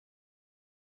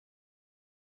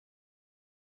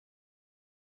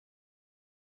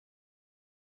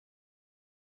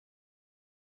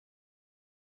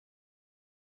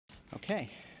Okay,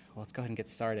 well, let's go ahead and get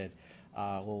started.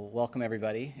 Well, welcome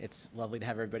everybody. It's lovely to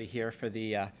have everybody here for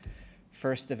the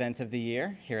first event of the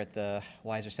year here at the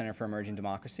Weiser Center for Emerging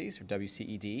Democracies, or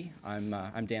WCED.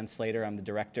 I'm Dan Slater. I'm the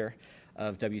director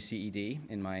of WCED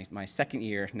in my second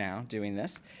year now doing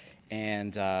this,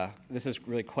 and this is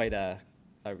really quite a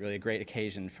really great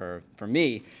occasion for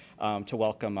me to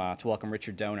welcome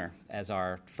Richard Donor as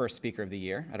our first speaker of the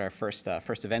year at our first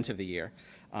event of the year.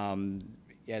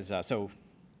 So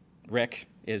Rick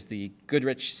is the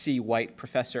Goodrich C. White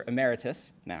Professor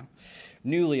Emeritus now,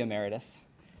 newly Emeritus,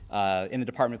 in the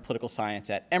Department of Political Science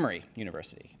at Emory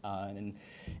University. And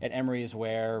at Emory is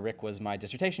where Rick was my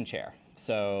dissertation chair.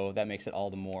 So that makes it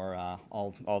all the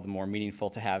more meaningful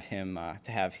to have him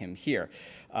here.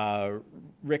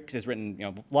 Rick has written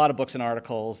a lot of books and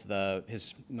articles.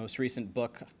 His most recent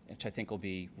book, which I think we'll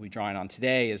be drawing on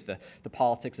today, is the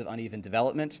Politics of Uneven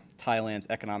Development: Thailand's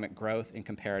Economic Growth in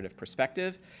Comparative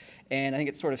Perspective. And I think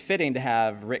it's sort of fitting to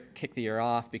have Rick kick the year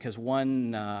off because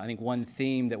I think one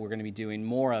theme that we're going to be doing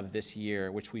more of this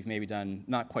year, which we've maybe done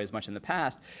not quite as much in the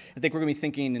past, I think we're going to be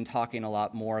thinking and talking a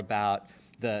lot more about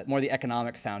the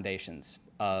economic foundations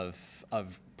of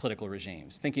political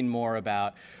regimes, thinking more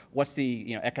about what's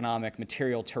the economic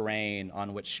material terrain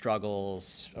on which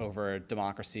struggles over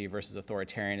democracy versus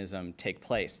authoritarianism take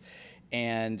place.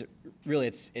 And really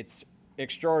it's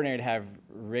extraordinary to have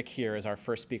Rick here as our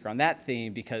first speaker on that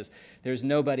theme because there's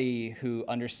nobody who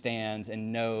understands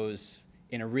and knows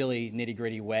in a really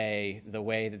nitty-gritty way the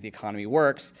way that the economy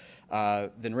works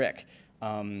than Rick.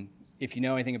 If you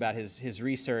know anything about his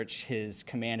research, his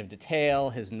command of detail,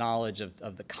 his knowledge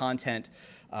of the content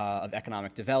of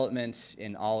economic development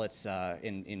in all its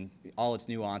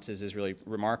nuances is really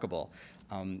remarkable.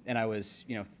 And I was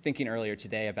thinking earlier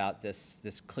today about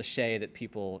this cliche that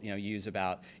people use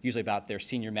usually about their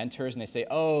senior mentors, and they say,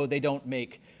 oh, they don't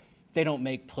make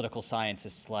political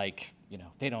scientists like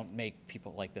they don't make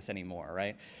people like this anymore,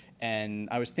 right? And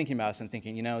I was thinking about this and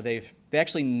thinking, they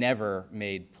actually never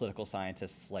made political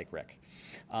scientists like Rick.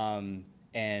 And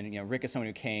Rick is someone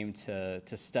who came to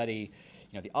study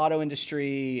the auto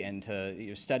industry and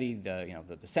to study the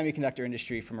semiconductor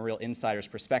industry from a real insider's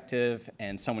perspective,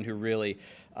 and someone who really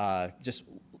just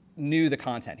knew the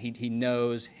content. He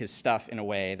knows his stuff in a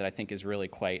way that I think is really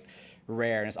quite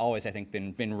rare, and has always, I think,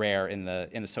 been rare in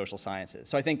the social sciences.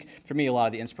 So I think for me, a lot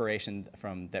of the inspiration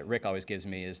that Rick always gives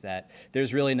me is that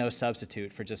there's really no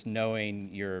substitute for just knowing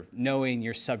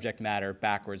your subject matter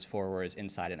backwards, forwards,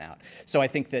 inside, and out. So I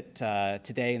think that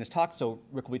today in this talk,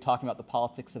 Rick will be talking about the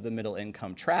politics of the middle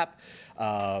income trap,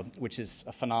 which is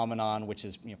a phenomenon which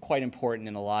is quite important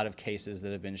in a lot of cases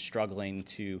that have been struggling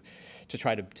to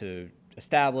try to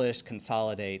establish,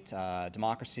 consolidate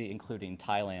democracy, including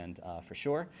Thailand for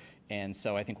sure. And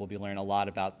so I think we'll be learning a lot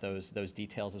about those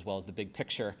details as well as the big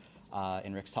picture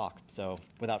in Rick's talk. So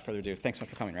without further ado, thanks so much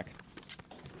for coming, Rick.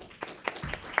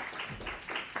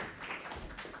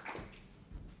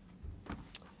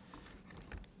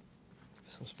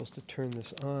 So I'm supposed to turn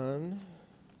this on.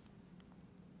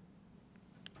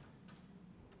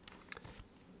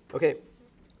 Okay.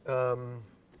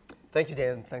 Thank you,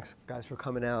 Dan. Thanks, guys, for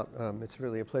coming out. It's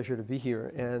really a pleasure to be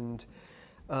here. And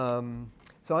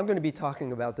so I'm going to be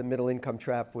talking about the middle income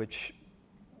trap, which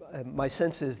my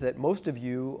sense is that most of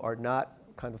you are not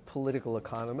kind of political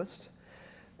economists.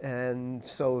 And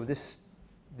so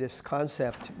this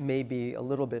concept may be a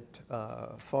little bit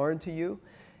foreign to you.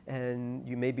 And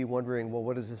you may be wondering, well,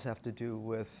 what does this have to do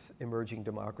with emerging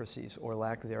democracies or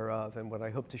lack thereof? And what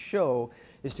I hope to show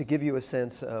is to give you a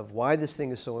sense of why this thing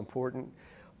is so important,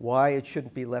 why it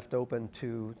shouldn't be left open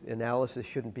to analysis,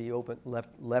 shouldn't be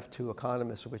left to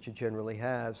economists, which it generally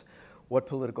has, what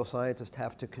political scientists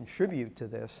have to contribute to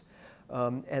this,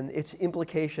 and its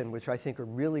implication, which I think are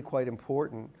really quite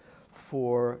important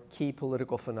for key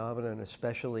political phenomena, and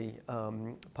especially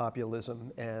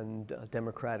populism and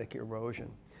democratic erosion.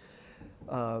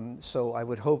 So I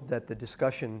would hope that the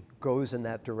discussion goes in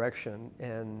that direction,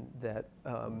 and that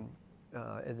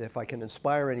if I can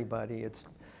inspire anybody,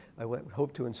 I would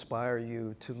hope to inspire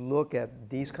you to look at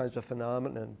these kinds of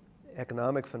phenomenon,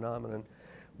 economic phenomenon,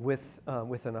 with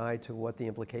an eye to what the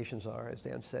implications are, as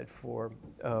Dan said, for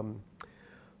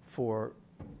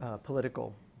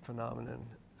political phenomenon.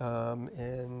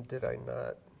 And did I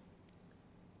not?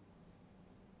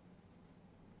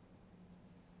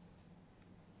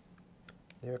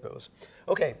 There it goes.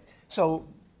 Okay, so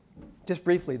just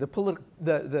briefly,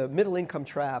 the middle income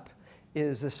trap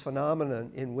is this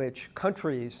phenomenon in which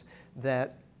countries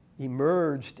that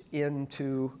emerged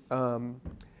into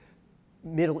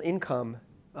middle income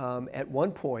at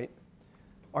one point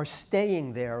are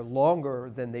staying there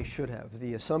longer than they should have.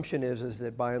 The assumption is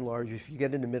that by and large, if you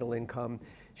get into middle income,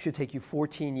 it should take you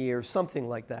 14 years, something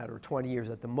like that, or 20 years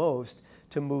at the most,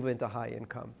 to move into high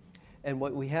income. And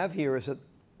what we have here is that,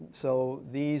 so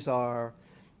these are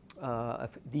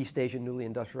East Asian newly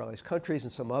industrialized countries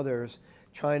and some others.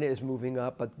 China is moving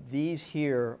up, but these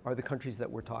here are the countries that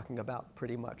we're talking about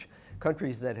pretty much.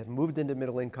 Countries that have moved into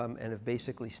middle income and have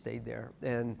basically stayed there.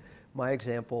 And my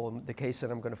example, the case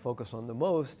that I'm going to focus on the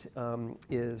most,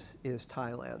 is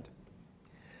Thailand.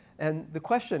 And the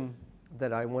question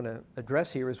that I want to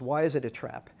address here is, why is it a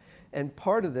trap? And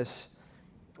part of this,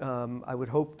 I would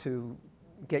hope to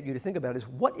get you to think about is,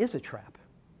 what is a trap?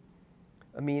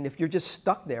 I mean, if you're just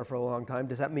stuck there for a long time,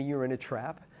 does that mean you're in a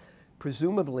trap?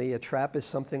 Presumably, a trap is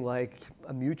something like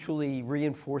a mutually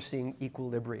reinforcing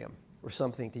equilibrium, or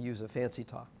something, to use a fancy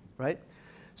talk, right?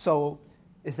 So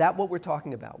is that what we're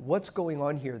talking about? What's going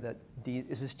on here?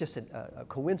 Is this just a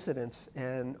coincidence?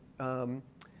 And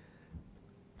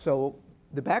so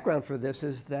the background for this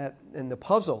is that, and the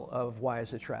puzzle of why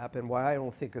it's a trap, and why I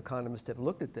don't think economists have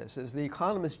looked at this, is the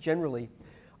economists generally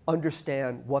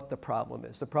understand what the problem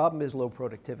is. The problem is low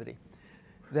productivity.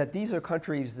 That these are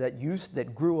countries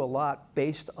that grew a lot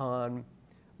based on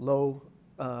low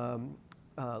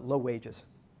wages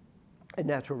and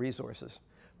natural resources,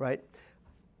 right?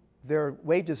 Their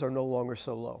wages are no longer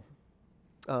so low.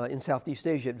 In Southeast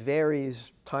Asia, it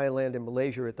varies. Thailand and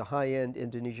Malaysia are at the high end,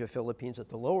 Indonesia, Philippines at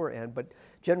the lower end, but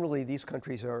generally these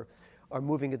countries are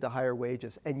moving into higher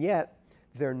wages, and yet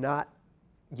they're not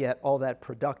yet all that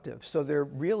productive. So they're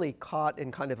really caught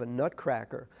in kind of a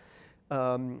nutcracker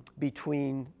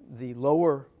between the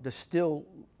still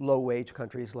low-wage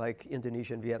countries like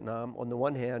Indonesia and Vietnam on the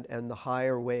one hand, and the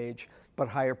higher wage but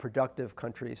higher productive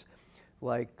countries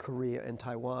like Korea and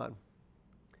Taiwan.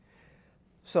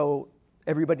 So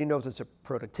everybody knows it's a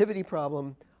productivity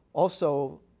problem.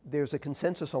 Also, there's a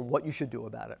consensus on what you should do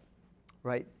about it,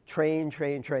 right? Train,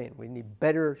 train, train. We need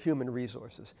better human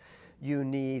resources. You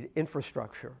need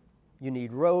infrastructure. You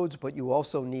need roads, but you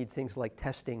also need things like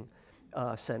testing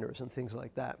centers and things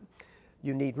like that.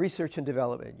 You need research and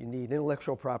development. You need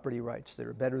intellectual property rights that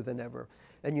are better than ever.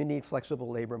 And you need flexible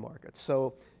labor markets.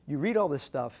 So you read all this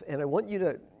stuff, and I want you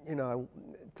to,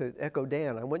 to echo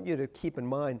Dan, I want you to keep in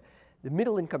mind the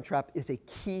middle income trap is a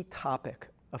key topic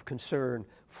of concern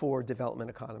for development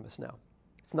economists now.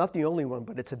 It's not the only one,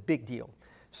 but it's a big deal.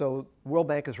 So World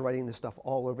Bank is writing this stuff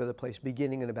all over the place,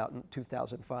 beginning in about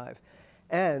 2005.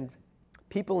 And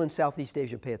people in Southeast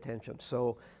Asia pay attention.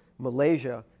 So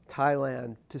Malaysia,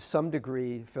 Thailand, to some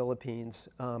degree Philippines,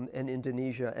 and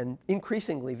Indonesia, and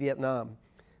increasingly Vietnam.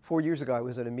 4 years ago, I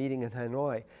was at a meeting in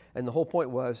Hanoi, and the whole point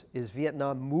was, is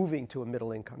Vietnam moving to a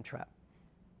middle income trap?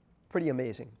 Pretty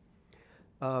amazing.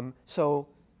 So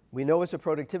we know it's a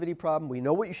productivity problem. We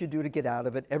know what you should do to get out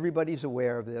of it. Everybody's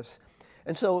aware of this.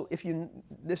 And so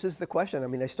this is the question. I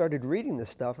mean, I started reading this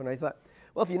stuff, and I thought,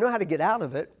 well, if you know how to get out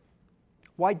of it,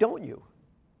 why don't you?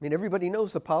 I mean, everybody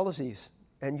knows the policies,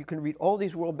 and you can read all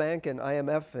these World Bank and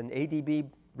IMF and ADB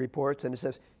reports, and it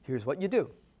says, here's what you do.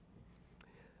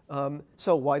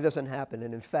 So why doesn't it happen?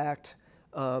 And in fact,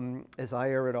 as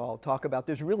Ayer et al. Talk about,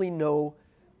 there's really no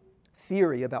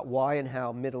theory about why and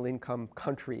how middle-income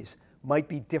countries might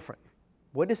be different.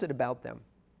 What is it about them?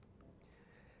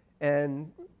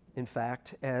 And in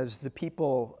fact, as the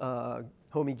people,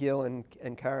 Homi Gill and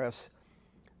Karas,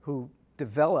 who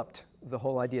developed the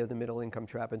whole idea of the middle income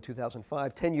trap in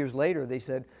 2005, 10 years later, they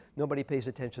said, nobody pays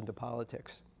attention to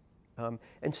politics.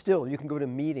 And still, you can go to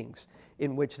meetings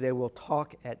in which they will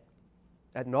talk ad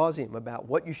nauseum about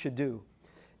what you should do.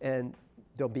 And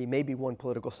there'll be maybe one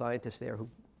political scientist there who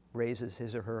raises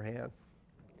his or her hand.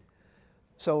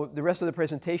 So the rest of the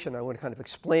presentation, I want to kind of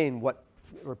explain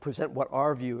or present what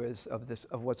our view is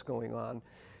of what's going on.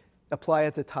 Apply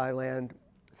it to Thailand.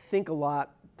 Think a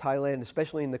lot, Thailand,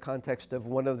 especially in the context of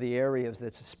one of the areas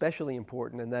that's especially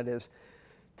important, and that is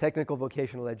technical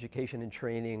vocational education and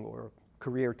training, or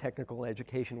career technical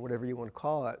education, whatever you want to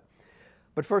call it.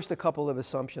 But first, a couple of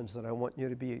assumptions that I want you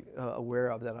to be aware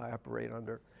of that I operate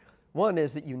under. One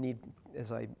is that you need,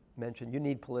 as I mentioned, you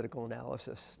need political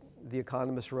analysis. The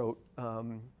Economist wrote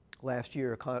last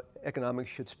year,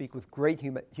 economics should speak with great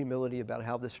humility about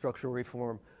how this structural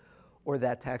reform or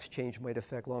that tax change might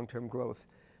affect long-term growth.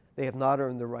 They have not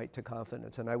earned the right to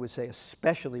confidence, and I would say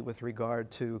especially with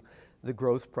regard to the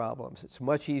growth problems. It's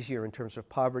much easier in terms of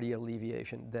poverty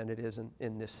alleviation than it is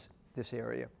in this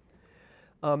area.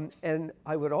 And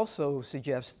I would also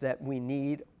suggest that we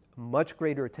need much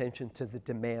greater attention to the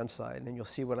demand side, and you'll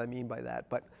see what I mean by that.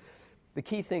 But the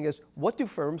key thing is, what do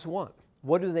firms want?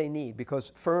 What do they need?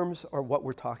 Because firms are what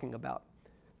we're talking about.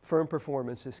 firm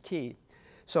performance is key.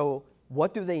 So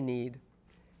what do they need?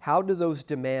 How do those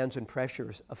demands and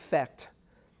pressures affect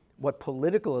what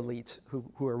political elites,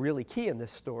 who are really key in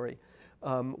this story,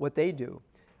 what they do?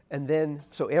 And then,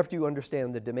 so after you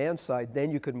understand the demand side, then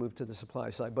you could move to the supply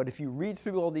side. But if you read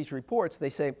through all these reports, they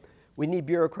say, we need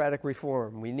bureaucratic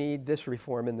reform, we need this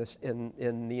reform in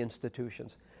the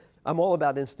institutions. I'm all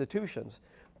about institutions,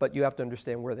 but you have to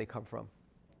understand where they come from.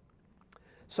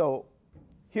 So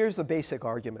here's the basic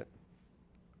argument.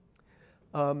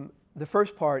 The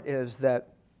first part is that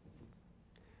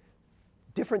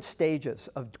different stages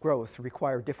of growth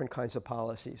require different kinds of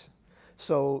policies.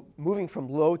 So moving from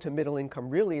low to middle income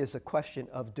really is a question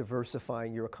of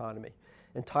diversifying your economy.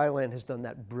 And Thailand has done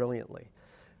that brilliantly.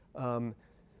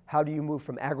 How do you move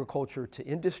from agriculture to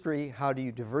industry? How do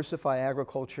you diversify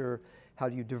agriculture? How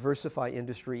do you diversify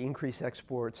industry, increase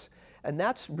exports? And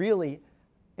that's really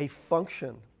a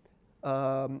function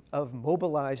of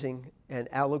mobilizing and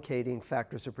allocating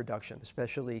factors of production,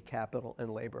 especially capital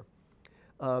and labor.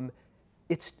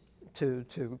 It's to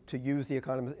use the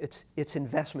economy, it's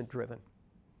investment driven.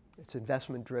 It's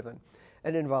investment driven.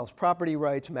 And it involves property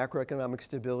rights, macroeconomic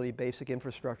stability, basic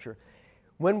infrastructure.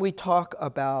 When we talk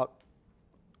about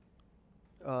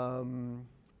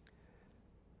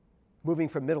moving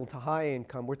from middle to high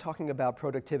income, we're talking about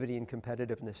productivity and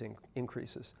competitiveness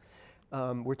increases.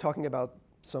 We're talking about,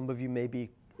 some of you may be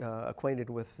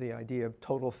acquainted with the idea of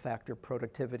total factor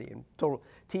productivity. And total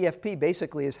TFP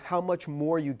basically is how much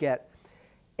more you get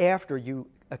after you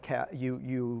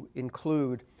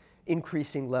include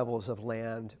increasing levels of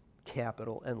land,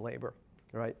 capital, and labor,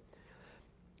 right?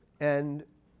 And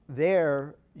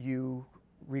there you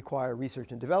require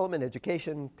research and development,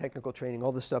 education, technical training,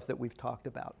 all the stuff that we've talked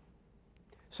about.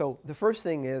 So the first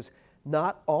thing is,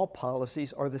 not all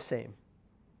policies are the same.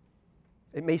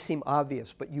 It may seem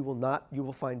obvious, but you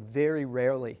will find very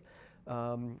rarely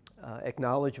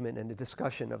acknowledgement and a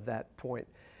discussion of that point.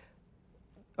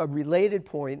 A related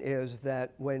point is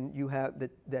that when you have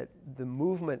that the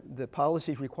movement, the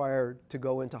policies required to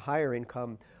go into higher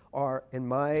income are, in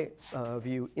my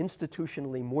view,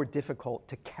 institutionally more difficult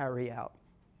to carry out.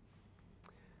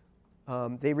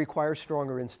 They require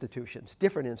stronger institutions,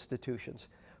 different institutions.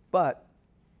 But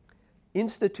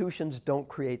institutions don't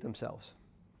create themselves.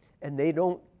 And they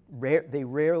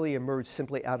rarely emerge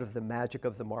simply out of the magic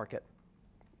of the market,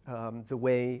 the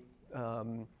way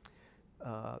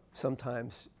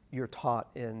sometimes you're taught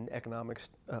in economics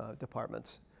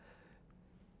departments.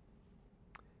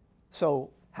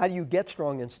 So how do you get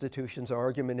strong institutions? Our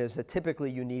argument is that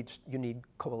typically you need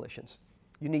coalitions.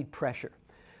 You need pressure.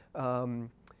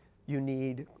 You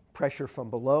need pressure from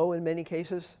below in many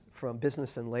cases, from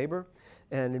business and labor,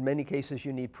 and in many cases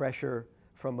you need pressure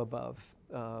from above,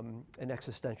 an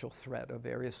existential threat of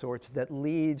various sorts that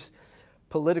leads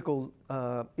political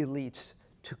elites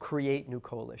to create new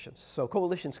coalitions. So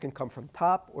coalitions can come from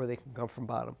top or they can come from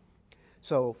bottom.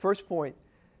 So first point,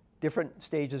 different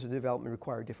stages of development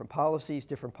require different policies.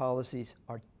 Different policies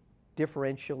are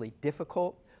differentially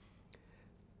difficult.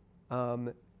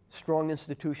 Strong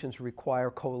institutions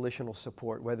require coalitional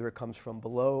support, whether it comes from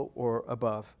below or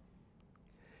above.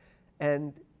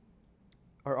 And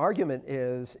our argument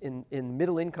is in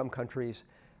middle-income countries,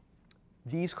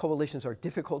 these coalitions are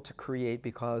difficult to create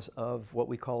because of what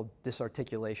we call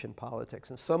disarticulation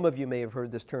politics. And some of you may have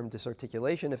heard this term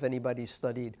disarticulation. If anybody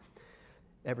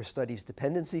ever studies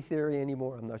dependency theory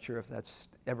anymore, I'm not sure if that's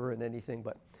ever in anything,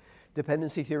 but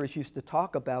dependency theorists used to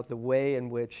talk about the way in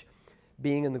which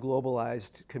being in the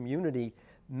globalized community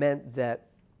meant that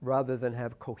rather than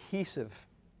have cohesive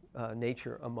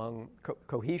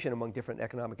cohesion among different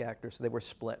economic actors, they were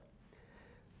split.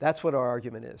 That's what our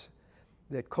argument is,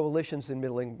 that coalitions in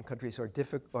middle-income countries are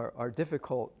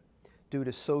difficult due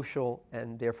to social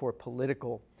and therefore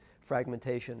political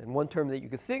fragmentation. And one term that you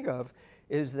could think of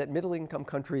is that middle-income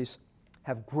countries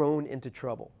have grown into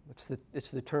trouble. It's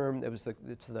the term,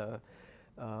 it's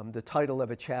the title of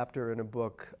a chapter in a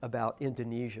book about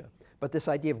Indonesia. But this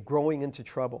idea of growing into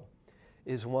trouble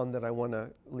is one that I want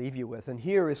to leave you with. And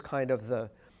here is kind of a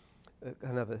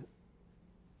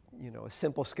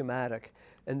simple schematic.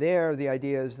 And there, the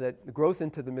idea is that the growth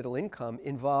into the middle income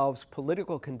involves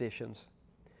political conditions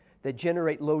that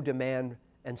generate low demand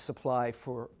and supply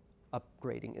for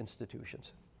upgrading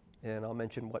institutions. And I'll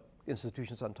mention what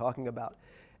institutions I'm talking about.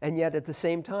 And yet, at the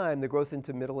same time, the growth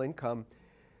into middle income,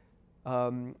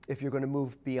 if you're going to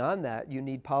move beyond that, you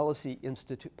need policies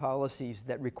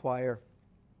that require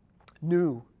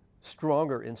new,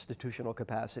 stronger institutional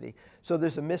capacity. So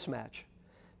there's a mismatch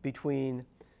between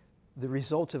the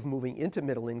results of moving into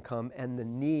middle income and the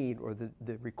need or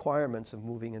the requirements of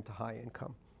moving into high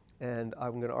income. And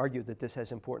I'm going to argue that this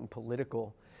has important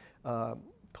political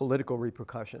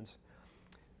repercussions.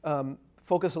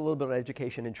 Focus a little bit on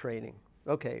education and training.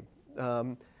 Okay,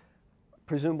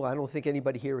 presumably I don't think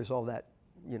anybody here is all that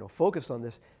focused on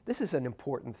this. This is an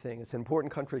important thing. It's an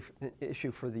important country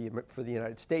issue for the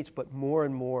United States, but more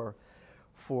and more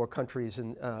for countries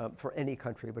and for any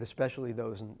country, but especially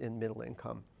those in middle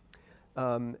income.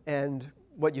 And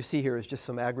what you see here is just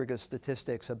some aggregate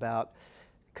statistics about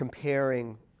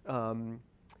comparing the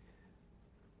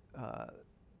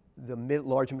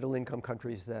large middle income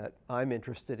countries that I'm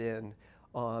interested in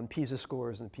on PISA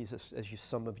scores, and PISA, as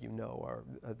some of you know, are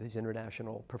these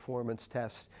international performance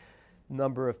tests.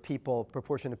 Number of people,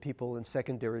 proportion of people in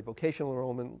secondary vocational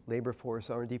enrollment, labor force,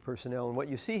 R&D personnel. And what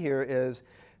you see here is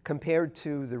compared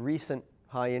to the recent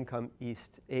high-income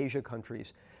East Asia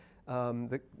countries,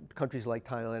 the countries like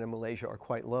Thailand and Malaysia are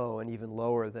quite low and even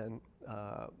lower than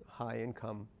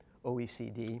high-income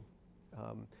OECD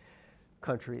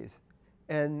countries.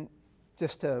 And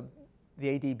the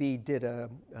ADB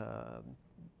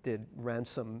ran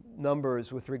some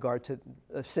numbers with regard to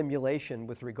a simulation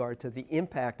with regard to the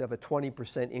impact of a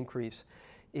 20% increase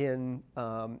in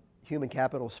human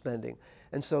capital spending.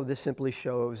 And so this simply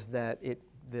shows that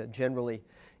generally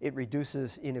it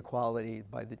reduces inequality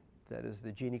by that is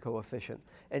the Gini coefficient,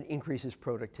 and increases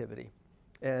productivity.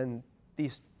 And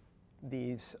these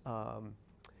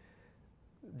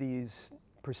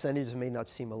percentages may not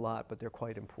seem a lot, but they're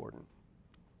quite important.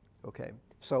 Okay,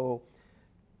 so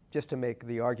just to make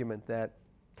the argument that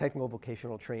technical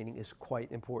vocational training is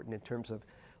quite important in terms of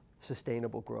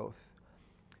sustainable growth.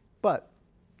 But,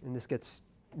 and this gets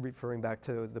referring back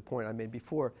to the point I made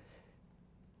before,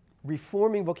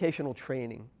 reforming vocational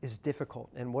training is difficult.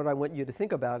 And what I want you to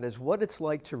think about is what it's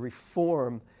like to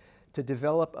reform, to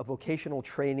develop a vocational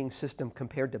training system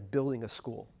compared to building a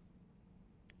school.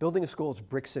 Building a school is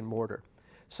bricks and mortar.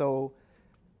 So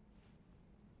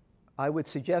I would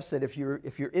suggest that if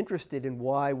you're interested in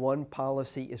why one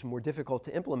policy is more difficult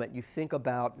to implement, you think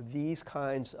about these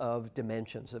kinds of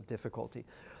dimensions of difficulty.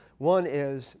 One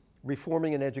is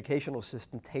reforming an educational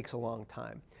system takes a long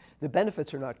time. The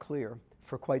benefits are not clear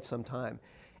for quite some time.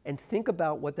 And think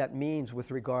about what that means with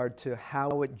regard to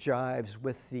how it jives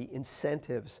with the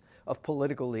incentives of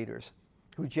political leaders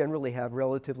who generally have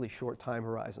relatively short time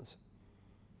horizons,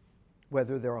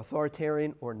 whether they're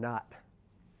authoritarian or not,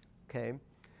 okay?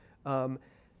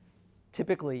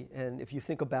 Typically, and if you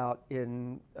think about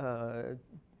in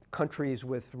countries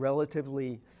with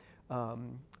relatively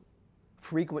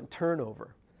frequent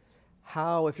turnover,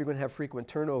 how, if you're going to have frequent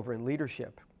turnover in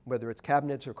leadership, whether it's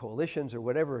cabinets or coalitions or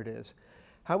whatever it is,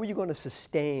 how are you going to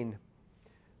sustain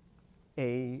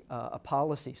a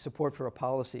policy, support for a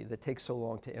policy that takes so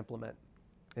long to implement?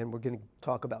 And we're going to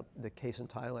talk about the case in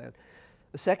Thailand.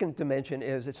 The second dimension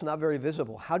is it's not very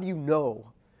visible. How do you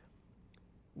know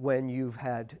when you've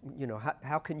had,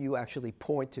 how can you actually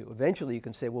point to? Eventually you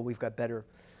can say, well, we've got better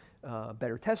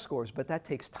test scores, but that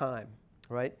takes time,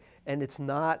 right? And it's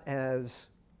not as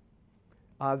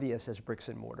obvious as bricks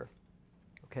and mortar,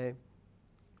 okay?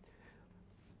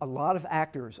 A lot of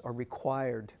actors are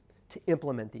required to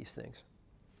implement these things.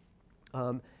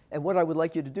 And what I would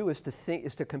like you to do is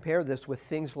to compare this with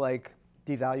things like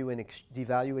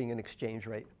devaluing an exchange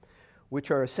rate,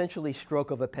 which are essentially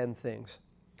stroke of a pen things,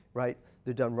 right?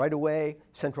 They're done right away,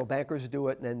 central bankers do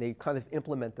it, and then they kind of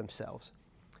implement themselves.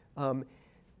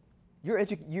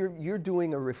 You're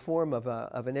doing a reform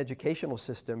of an educational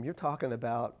system. You're talking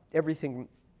about everything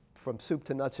from soup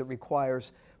to nuts. It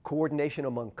requires coordination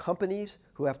among companies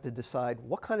who have to decide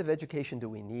what kind of education do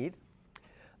we need,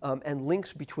 and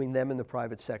links between them and the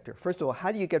private sector. First of all,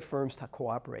 how do you get firms to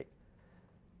cooperate?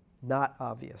 Not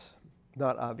obvious,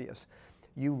 not obvious.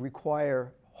 You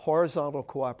require horizontal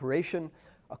cooperation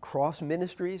across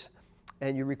ministries,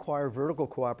 and you require vertical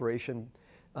cooperation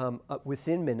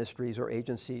within ministries or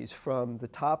agencies from the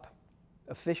top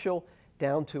official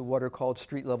down to what are called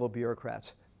street-level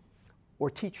bureaucrats or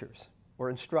teachers or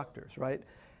instructors, right?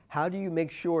 How do you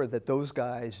make sure that those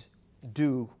guys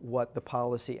do what the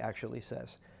policy actually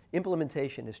says?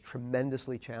 Implementation is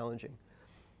tremendously challenging.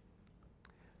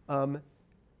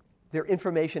 They're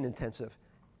information intensive.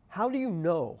 How do you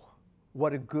know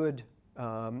what a good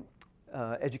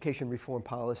education reform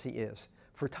policy is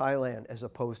for Thailand as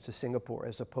opposed to Singapore,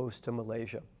 as opposed to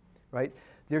Malaysia, right?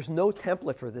 There's no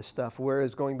template for this stuff,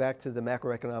 whereas going back to the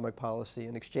macroeconomic policy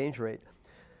and exchange rate,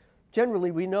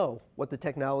 generally we know what the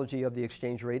technology of the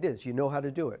exchange rate is. You know how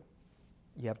to do it.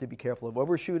 You have to be careful of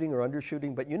overshooting or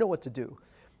undershooting, but you know what to do.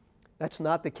 That's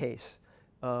not the case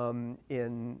for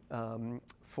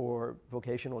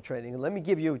vocational training. And let me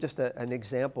give you just an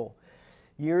example.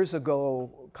 Years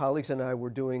ago, colleagues and I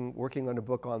were working on a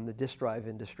book on the disk drive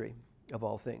industry, of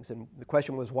all things. And the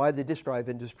question was why the disk drive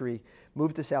industry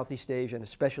moved to Southeast Asia, and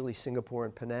especially Singapore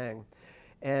and Penang.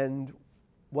 And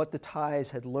what the Thais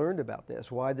had learned about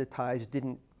this, why the Thais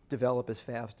didn't develop as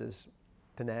fast as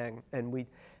Penang. And we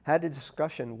had a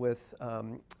discussion with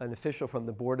an official from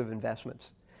the Board of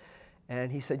Investments. And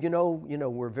he said, you know,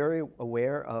 we're very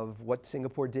aware of what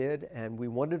Singapore did, and we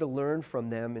wanted to learn from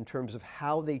them in terms of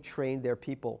how they trained their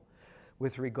people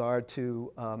with regard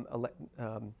to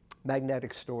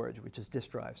magnetic storage, which is disk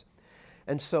drives.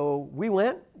 And so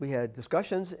we had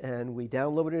discussions, and we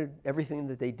downloaded everything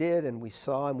that they did, and we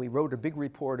saw, and we wrote a big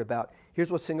report about, here's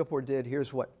what Singapore did,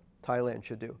 here's what Thailand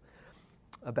should do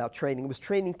about training. It was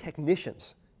training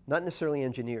technicians, not necessarily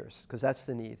engineers, because that's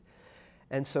the need.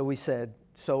 And so we said,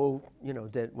 so,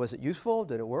 was it useful?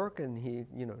 Did it work? And he,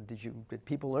 did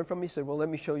people learn from me? He said, well, let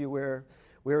me show you where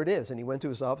it is. And he went to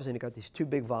his office, and he got these 2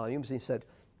 big volumes, and he said,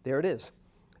 there it is.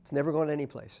 It's never gone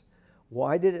anyplace.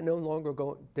 Why did it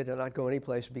did it not go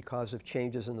anyplace? Because of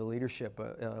changes in the leadership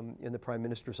in the Prime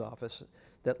Minister's office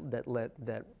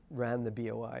that ran the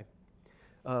BOI.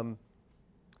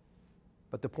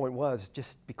 But the point was,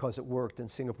 just because it worked in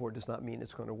Singapore does not mean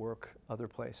it's going to work other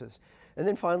places. And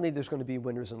then finally, there's going to be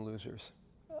winners and losers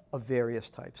of various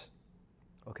types.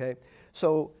 Okay?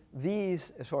 So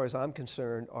these, as far as I'm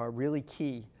concerned, are really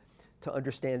key to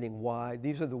understanding why.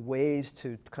 These are the ways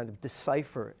to kind of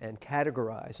decipher and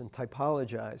categorize and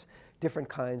typologize different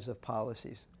kinds of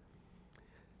policies.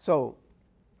 So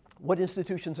what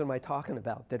institutions am I talking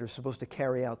about that are supposed to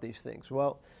carry out these things?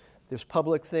 Well, there's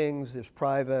public things, there's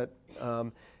private,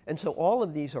 and so all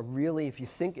of these are really, if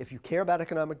you care about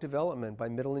economic development by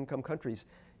middle-income countries,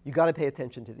 you got to pay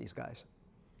attention to these guys.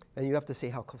 And you have to see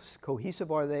how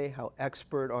cohesive are they, how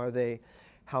expert are they,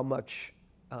 how much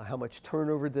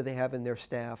turnover do they have in their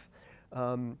staff.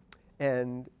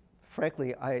 And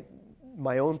frankly,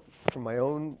 for my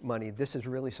own money, this is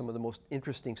really some of the most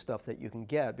interesting stuff that you can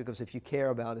get, because if you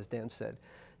care about, as Dan said,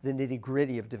 the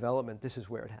nitty-gritty of development, this is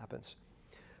where it happens.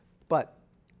 But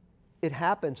it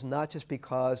happens not just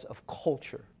because of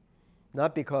culture,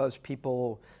 not because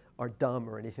people are dumb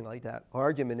or anything like that. Our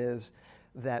argument is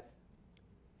that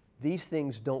these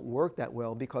things don't work that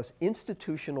well because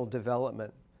institutional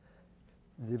development,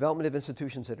 the development of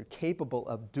institutions that are capable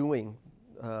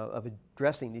of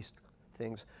addressing these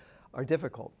things, are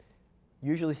difficult.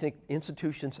 Usually think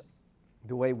institutions,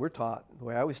 the way we're taught, the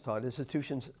way I was taught,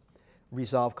 institutions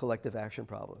resolve collective action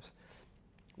problems.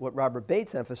 What Robert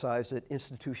Bates emphasized, that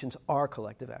institutions are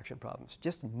collective action problems.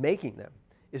 Just making them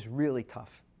is really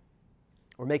tough,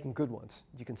 or making good ones.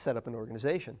 You can set up an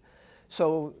organization.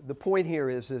 So the point here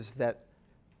is that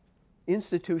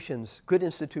good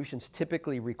institutions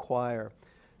typically require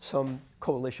some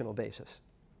coalitional basis.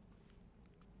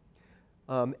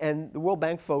 And the World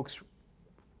Bank folks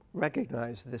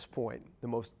recognize this point. The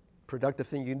most productive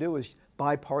thing you can do is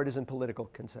bipartisan political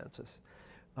consensus.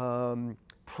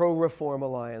 Pro-reform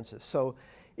alliances. So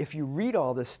if you read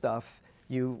all this stuff,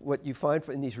 what you find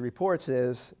in these reports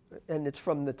is, and it's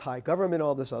from the Thai government,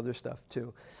 all this other stuff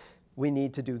too, we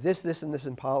need to do this, this, and this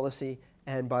in policy,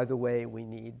 and by the way, we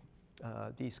need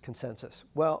these consensus.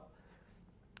 Well,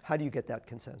 how do you get that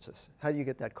consensus? How do you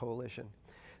get that coalition?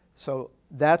 So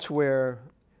that's where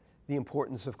the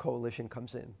importance of coalition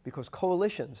comes in, because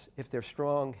coalitions, if they're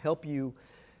strong, help you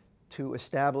to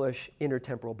establish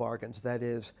intertemporal bargains. That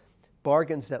is,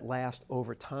 bargains that last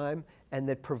over time and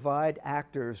that provide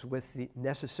actors with the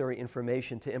necessary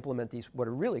information to implement these, what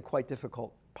are really quite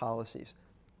difficult policies.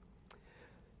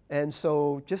 And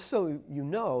so, just so you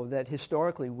know, that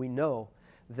historically we know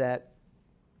that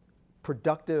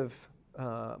productive,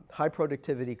 high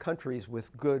productivity countries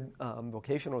with good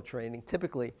vocational training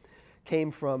typically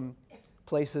came from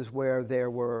places where there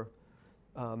were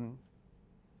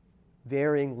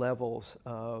varying levels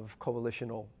of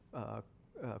coalitional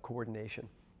coordination,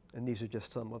 and these are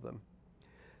just some of them.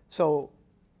 So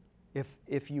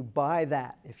if you buy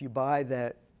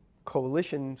that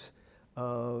coalitions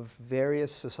of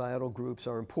various societal groups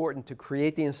are important to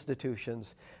create the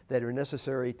institutions that are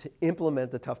necessary to implement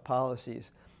the tough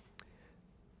policies,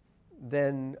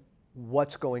 then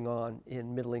what's going on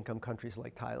in middle-income countries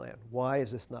like Thailand? Why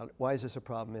is this a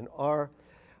problem? And our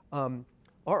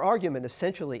argument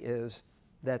essentially is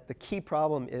that the key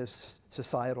problem is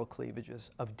societal cleavages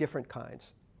of different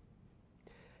kinds.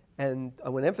 And I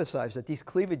want to emphasize that these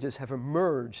cleavages have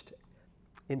emerged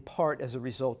in part as a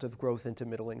result of growth into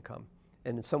middle income.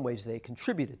 And in some ways they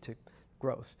contributed to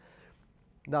growth.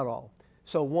 Not all.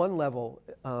 So one level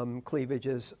cleavage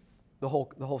is the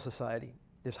whole society.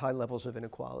 There's high levels of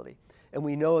inequality. And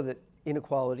we know that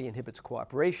inequality inhibits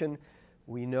cooperation.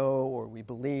 We know, or we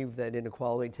believe, that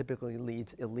inequality typically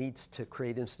leads elites to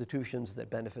create institutions that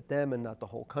benefit them and not the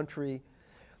whole country.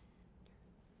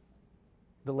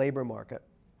 The labor market,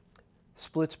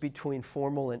 splits between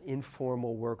formal and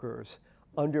informal workers,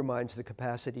 undermines the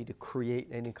capacity to create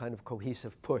any kind of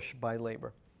cohesive push by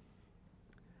labor.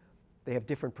 They have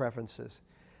different preferences.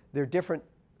 Their different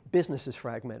businesses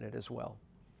fragmented as well,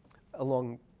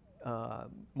 along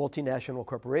multinational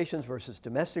corporations versus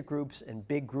domestic groups, and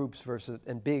big groups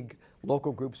and big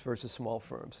local groups versus small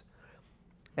firms.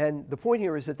 And the point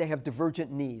here is that they have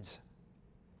divergent needs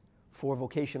for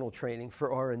vocational training,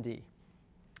 for R&D,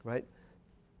 right?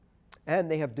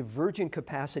 And they have divergent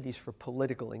capacities for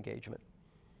political engagement.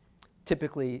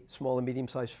 Typically, small and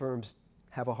medium-sized firms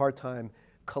have a hard time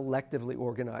collectively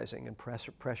organizing and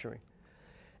pressuring.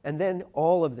 And then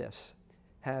all of this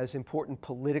has important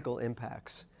political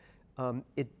impacts.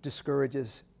 It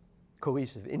discourages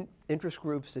cohesive interest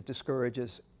groups, it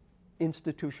discourages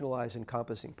institutionalized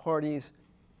encompassing parties,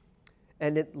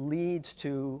 and it leads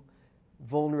to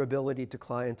vulnerability to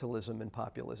clientelism and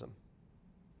populism.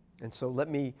 And so let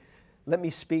me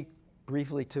speak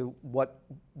briefly to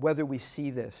whether we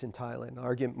see this in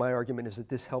Thailand. My argument is that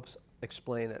this helps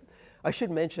explain it. I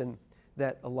should mention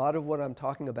that a lot of what I'm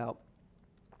talking about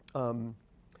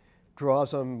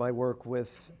draws on my work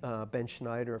with Ben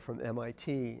Schneider from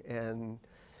MIT, and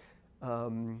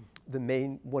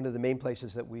one of the main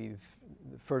places that the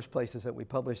first places that we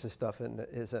published this stuff in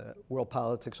is a World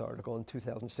Politics article in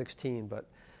 2016, but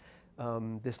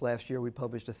this last year we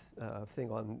published a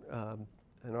thing on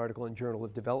an article in Journal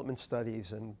of Development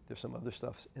Studies, and there's some other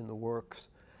stuff in the works.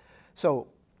 So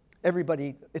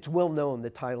it's well known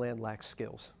that Thailand lacks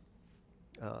skills.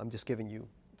 I'm just giving you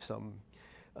some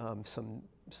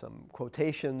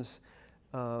quotations.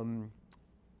 And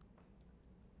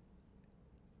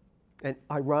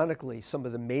ironically, some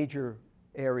of the major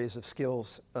areas of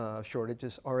skills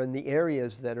shortages are in the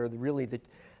areas that are really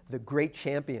the great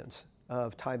champions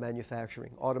of Thai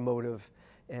manufacturing, automotive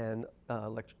and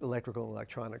electrical and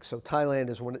electronics. So Thailand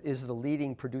is the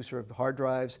leading producer of hard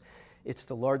drives. It's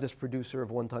the largest producer of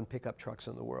one-ton pickup trucks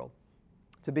in the world.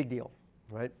 It's a big deal,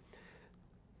 right?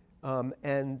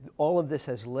 And all of this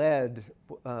has led,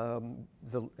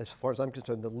 as far as I'm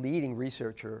concerned, the leading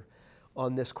researcher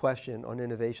on this question, on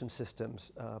innovation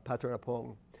systems,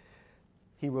 Patrapong.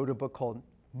 He wrote a book called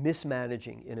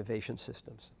Mismanaging Innovation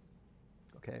Systems.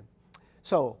 Okay,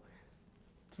 so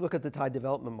let's look at the Thai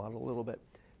development model a little bit.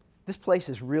 This place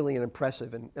is really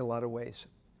impressive in a lot of ways.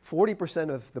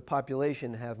 40% of the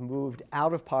population have moved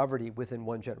out of poverty within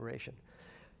one generation.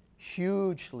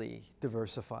 Hugely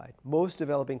diversified. Most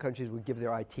developing countries would give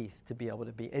their eye teeth to be able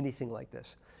to be anything like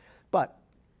this. But,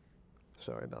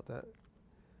 sorry about that.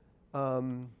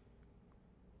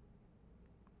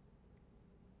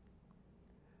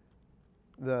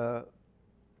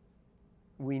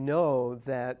 We know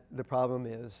that the problem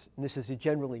is, and this is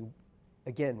generally,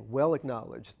 again, well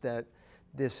acknowledged, that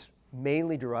this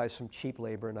mainly derives from cheap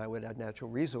labor, and I would add natural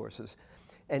resources.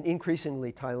 And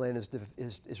increasingly, Thailand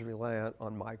is reliant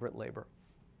on migrant labor.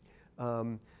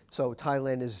 So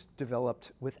Thailand is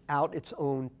developed without its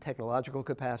own technological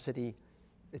capacity.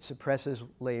 It suppresses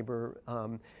labor.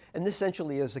 And this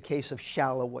essentially is a case of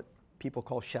what people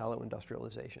call shallow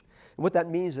industrialization. And what that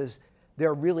means is there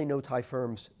are really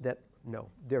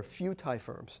there are few Thai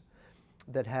firms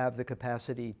that have the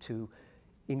capacity to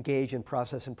engage in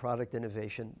process and product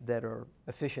innovation that are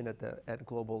efficient at a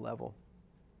global level.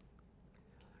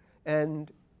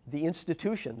 And the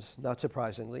institutions, not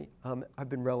surprisingly, have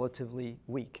been relatively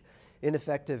weak,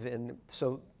 ineffective, and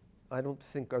so I don't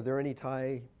think, are there any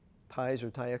Thais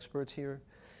or Thai experts here?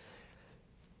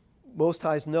 Most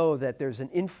Thais know that there's an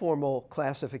informal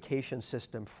classification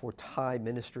system for Thai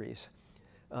ministries,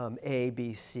 A,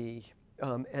 B, C,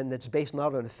 and that's based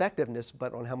not on effectiveness,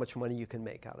 but on how much money you can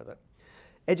make out of it.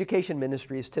 Education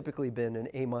ministry has typically been an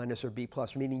A- or B+,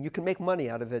 meaning you can make money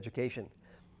out of education.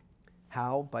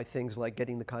 How? By things like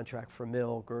getting the contract for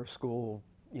milk or school,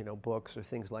 books or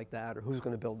things like that, or who's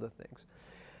going to build the things.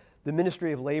 The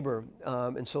Ministry of Labor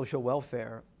and Social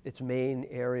Welfare, its main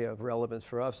area of relevance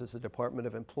for us is the Department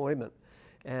of Employment.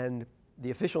 And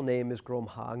the official name is Grom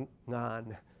Ha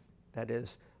Ngan. That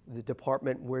is the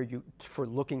department for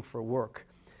looking for work.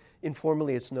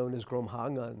 Informally, it's known as Grom Ha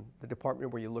Ngan, the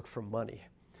department where you look for money.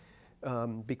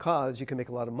 Because you can make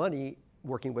a lot of money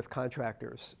working with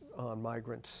contractors on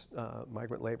migrant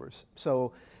laborers.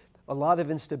 So a lot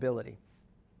of instability.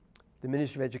 The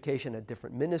Ministry of Education had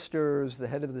different ministers. The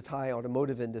head of the Thai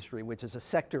automotive industry, which is a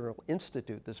sectoral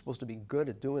institute that's supposed to be good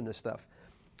at doing this stuff,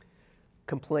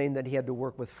 complained that he had to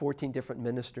work with 14 different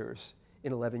ministers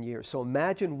in 11 years. So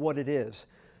imagine what it is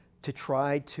to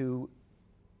try to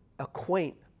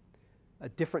acquaint a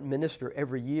different minister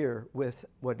every year with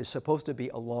what is supposed to be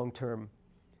a long-term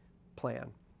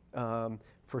plan,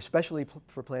 especially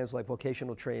for plans like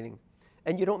vocational training.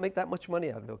 And you don't make that much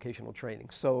money out of vocational training,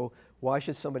 so why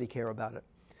should somebody care about it?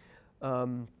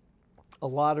 A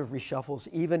lot of reshuffles,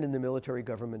 even in the military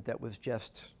government that was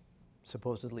just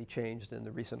supposedly changed in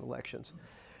the recent elections.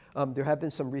 There have been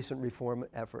some recent reform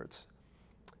efforts.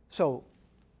 So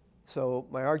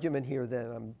my argument here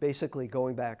then, I'm basically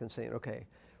going back and saying, okay,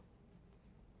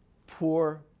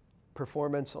 poor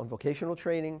performance on vocational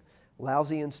training,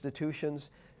 lousy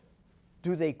institutions,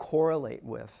 do they correlate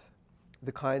with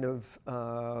the kind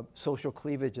of social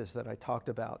cleavages that I talked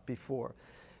about before?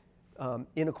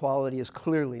 Inequality is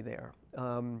clearly there.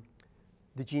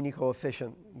 The Gini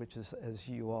coefficient, which is, as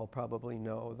you all probably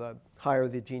know, the higher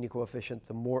the Gini coefficient,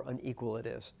 the more unequal it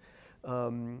is,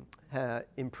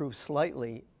 improved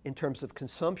slightly in terms of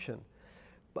consumption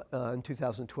in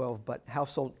 2012, but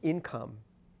household income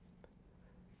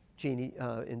Gini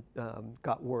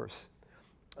got worse.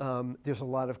 There's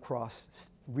a lot of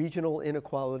cross-regional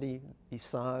inequality.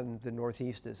 Isan, the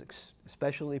Northeast, is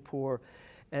especially poor.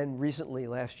 And recently,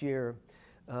 last year,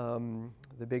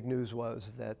 the big news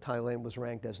was that Thailand was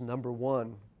ranked as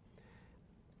 #1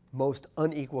 most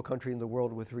unequal country in the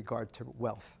world with regard to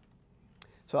wealth.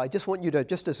 So I just want you to,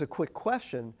 just as a quick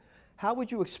question, how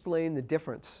would you explain the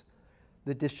difference,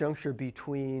 the disjuncture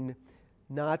between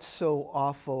not so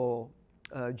awful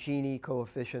Gini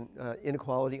coefficient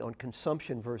inequality on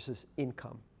consumption versus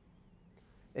income?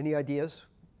 Any ideas?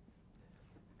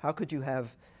 How could you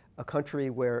have a country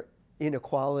where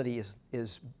inequality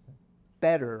is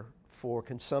better for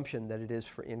consumption than it is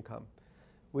for income?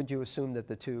 Would you assume that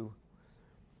the two?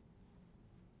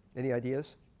 Any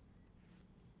ideas?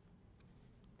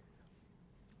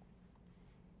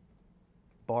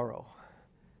 Borrow,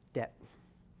 debt.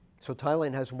 So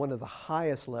Thailand has one of the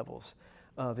highest levels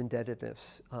of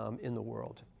indebtedness in the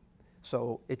world.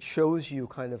 So it shows you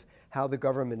kind of how the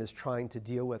government is trying to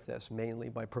deal with this, mainly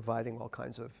by providing all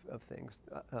kinds of things,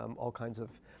 all kinds of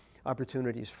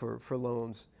opportunities for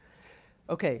loans.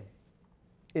 Okay,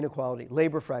 inequality,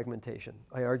 labor fragmentation.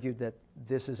 I argued that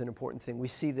this is an important thing. We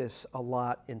see this a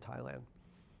lot in Thailand.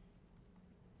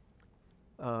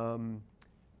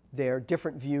 There are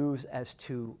different views as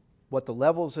to what the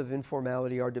levels of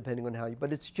informality are depending on how you,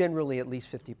 but it's generally at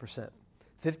least 50%.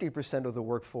 50% of the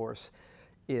workforce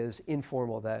is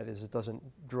informal, that is, it doesn't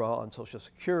draw on Social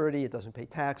Security, it doesn't pay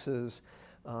taxes,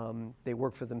 they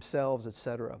work for themselves, et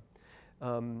cetera.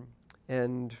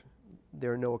 And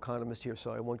there are no economists here,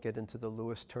 so I won't get into the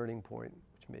Lewis turning point,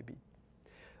 which may be.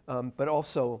 But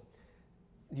also,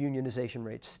 unionization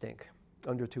rates stink,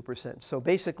 under 2%. So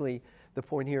basically, the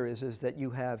point here is that you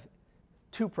have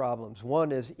two problems.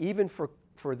 One is, even for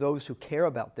those who care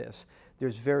about this,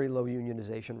 there's very low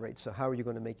unionization rates, so how are you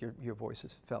going to make your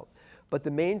voices felt? But the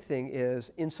main thing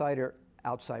is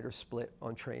insider-outsider split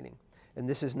on training. And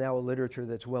this is now a literature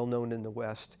that's well known in the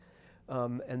West,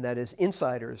 and that is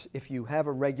insiders, if you have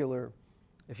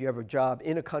a job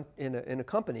in a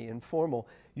company, informal,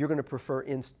 you're going to prefer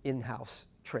in-house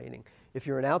training. If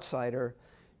you're an outsider,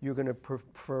 you're going to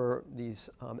prefer these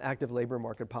active labor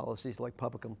market policies like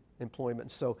public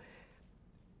employment. So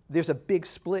there's a big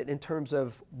split in terms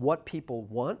of what people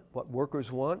want, what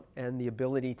workers want, and the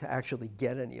ability to actually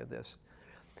get any of this.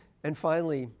 And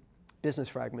finally, business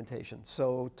fragmentation.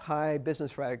 So Thai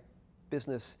business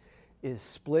is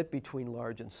split between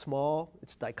large and small.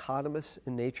 It's dichotomous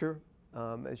in nature,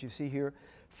 as you see here.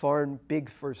 Foreign, big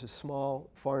versus small,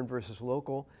 foreign versus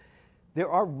local. There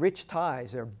are rich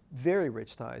Thais, there are very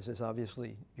rich Thais, as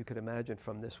obviously you could imagine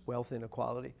from this wealth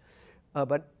inequality.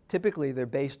 But typically they're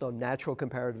based on natural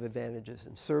comparative advantages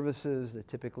in services. That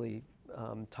typically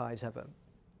Thais have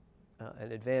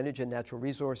an advantage in natural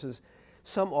resources.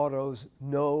 Some autos,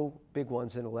 no big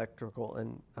ones in electrical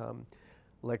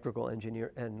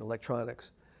engineer and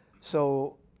electronics.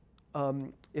 So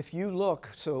if you look,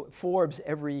 so Forbes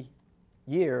every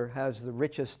year has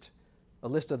a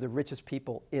list of the richest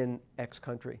people in X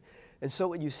country. And so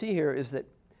what you see here is that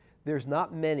there's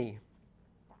not many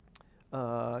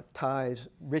Thais,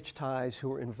 rich Thais,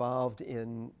 who are involved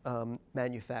in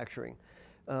manufacturing.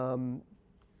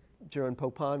 Jiran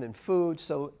Popan in food,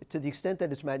 so to the extent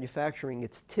that it's manufacturing,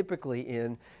 it's typically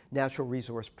in natural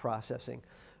resource processing.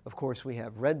 Of course, we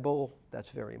have Red Bull, that's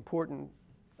very important,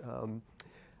 some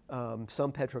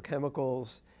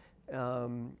petrochemicals,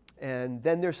 and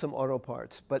then there's some auto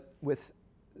parts, but with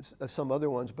some other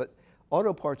ones, but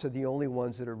auto parts are the only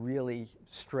ones that are really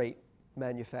straight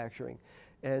manufacturing.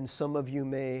 And some of you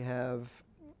may have,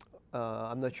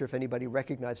 I'm not sure if anybody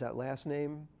recognized that last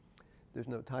name. There's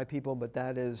no Thai people, but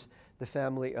that is the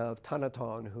family of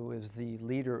Thanathorn, who is the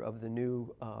leader of the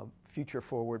new Future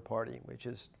Forward Party, which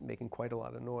is making quite a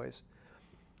lot of noise.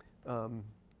 Sorry.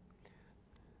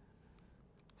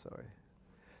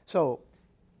 So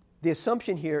the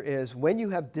assumption here is when you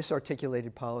have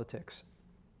disarticulated politics,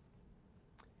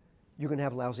 you're going to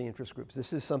have lousy interest groups.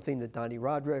 This is something that Donnie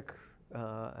Roderick,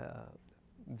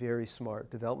 very smart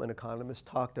development economist,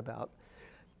 talked about.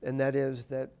 And that is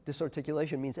that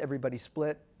disarticulation means everybody's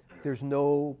split. There's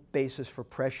no basis for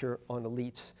pressure on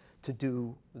elites to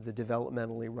do the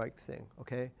developmentally right thing,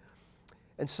 okay?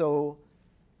 And so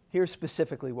here's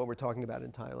specifically what we're talking about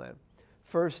in Thailand.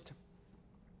 First,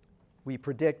 we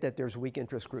predict that there's weak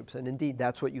interest groups, and indeed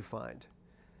that's what you find.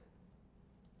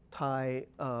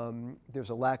 There's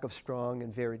a lack of strong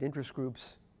and varied interest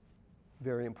groups,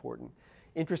 very important.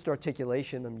 Interest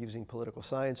articulation, I'm using political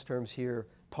science terms here,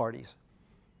 parties.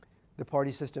 The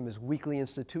party system is weakly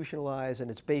institutionalized,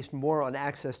 and it's based more on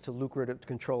access to lucrative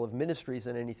control of ministries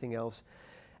than anything else,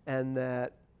 and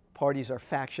that parties are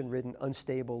faction-ridden,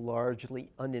 unstable, largely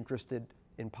uninterested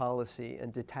in policy,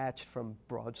 and detached from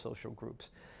broad social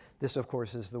groups. This, of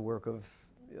course, is the work of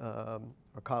our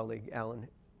colleague Alan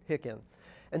Hicken.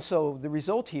 And so the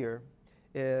result here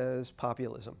is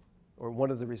populism, or one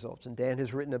of the results, and Dan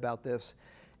has written about this.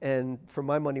 And for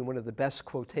my money, one of the best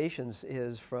quotations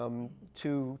is from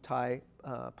two Thai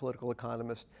political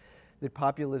economists, that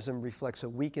populism reflects a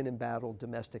weak and embattled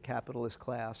domestic capitalist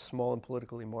class, small and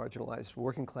politically marginalized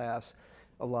working class,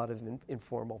 a lot of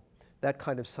informal. That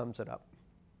kind of sums it up,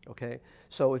 okay?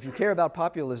 So if you care about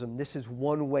populism, this is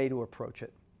one way to approach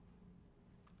it.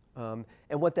 And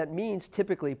what that means,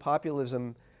 typically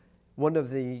populism, one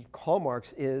of the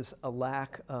hallmarks is a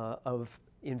lack of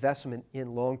investment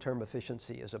in long-term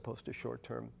efficiency as opposed to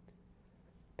short-term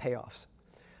payoffs.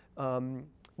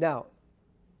 Now,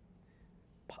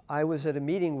 I was at a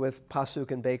meeting with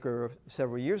Pasuk and Baker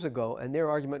several years ago, and their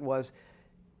argument was,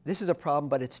 this is a problem,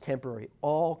 but it's temporary.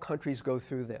 All countries go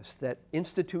through this, that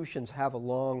institutions have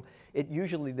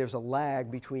usually there's a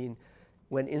lag between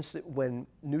when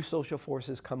new social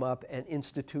forces come up and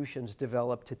institutions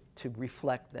develop to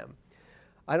reflect them.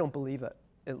 I don't believe it.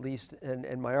 At least,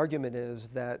 and my argument is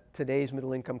that today's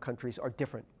middle-income countries are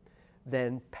different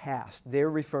than past.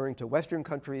 They're referring to Western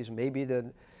countries, maybe to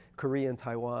Korea and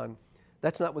Taiwan.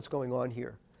 That's not what's going on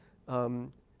here.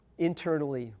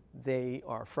 Internally, they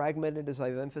are fragmented, as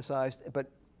I've emphasized, but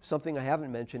something I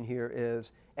haven't mentioned here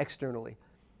is externally.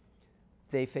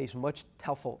 They face much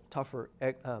tougher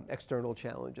external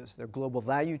challenges. They're global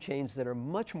value chains that are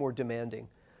much more demanding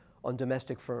on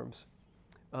domestic firms.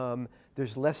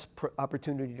 There's less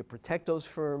opportunity to protect those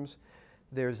firms.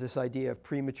 There's this idea of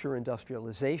premature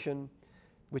industrialization,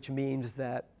 which means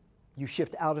that you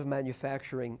shift out of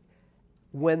manufacturing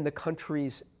when the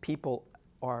country's people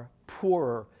are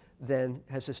poorer than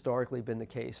has historically been the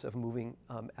case of moving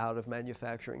out of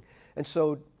manufacturing. And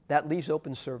so that leaves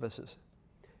open services.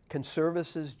 Can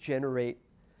services generate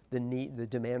the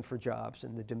demand for jobs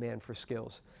and the demand for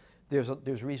skills?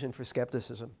 There's reason for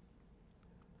skepticism.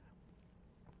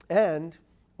 And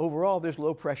overall, there's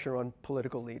low pressure on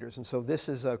political leaders. And so this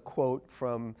is a quote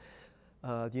from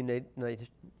the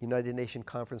United Nations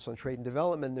Conference on Trade and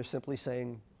Development. They're simply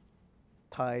saying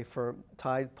Thai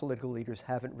political leaders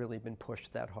haven't really been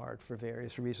pushed that hard for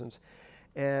various reasons.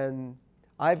 And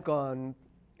I've gone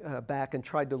back and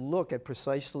tried to look at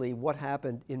precisely what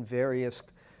happened in various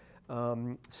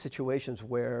situations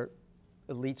where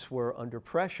elites were under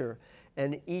pressure.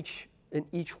 And in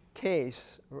each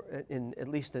case, at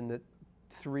least in the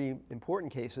three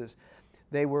important cases,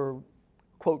 they were,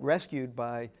 quote, rescued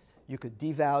by, you could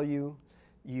devalue,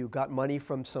 you got money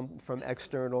from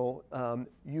external,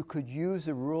 you could use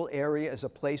the rural area as a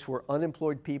place where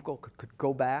unemployed people could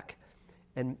go back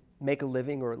and make a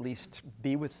living, or at least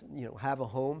be with, have a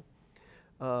home.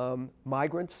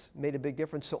 Migrants made a big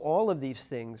difference. So all of these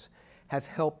things have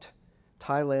helped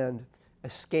Thailand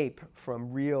escape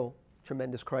from real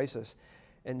tremendous crisis.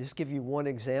 And just give you one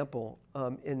example,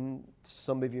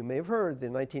 some of you may have heard, the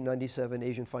 1997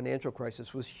 Asian financial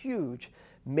crisis was huge,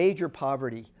 major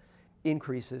poverty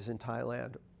increases in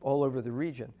Thailand all over the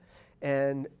region.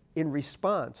 And in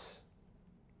response,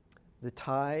 the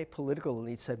Thai political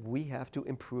elite said, we have to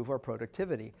improve our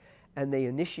productivity. And they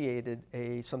initiated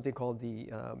something called the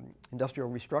Industrial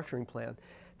Restructuring Plan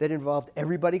that involved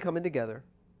everybody coming together,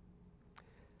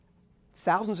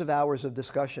 thousands of hours of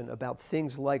discussion about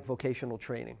things like vocational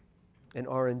training and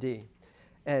R&D.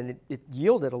 And it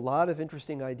yielded a lot of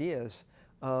interesting ideas.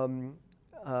 And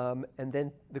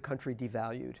then the country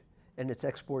devalued. and its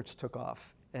exports took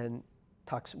off, and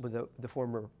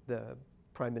the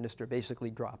prime minister basically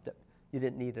dropped it. You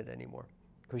didn't need it anymore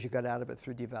because you got out of it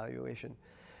through devaluation.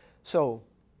 So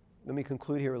let me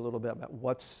conclude here a little bit about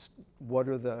what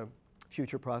are the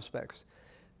future prospects.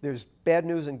 There's bad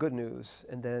news and good news,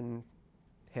 and then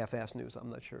half-assed news. I'm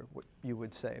not sure what you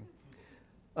would say.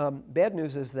 Bad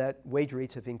news is that wage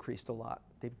rates have increased a lot.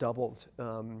 They've doubled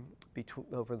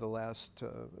over the last,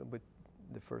 with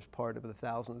the first part of the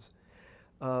thousands.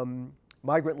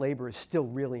 Migrant labor is still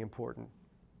really important.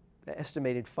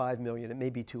 Estimated 5 million, it may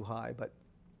be too high, but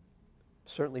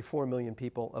certainly 4 million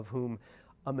people, of whom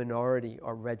a minority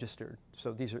are registered.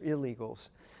 So these are illegals.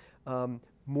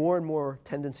 More and more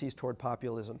tendencies toward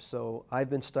populism. So I've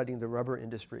been studying the rubber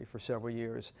industry for several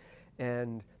years,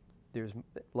 and there's,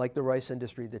 like the rice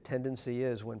industry, the tendency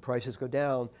is when prices go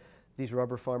down, these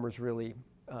rubber farmers really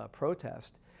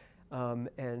protest.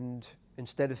 And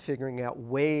instead of figuring out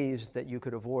ways that you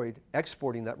could avoid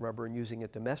exporting that rubber and using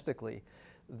it domestically,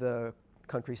 the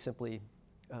country simply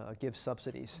gives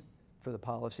subsidies for the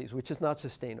policies, which is not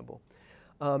sustainable.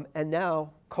 And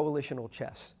now, coalitional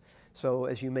chess. So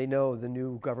as you may know, the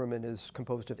new government is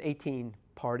composed of 18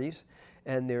 parties,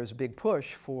 and there's a big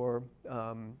push for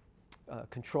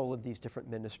control of these different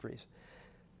ministries.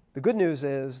 The good news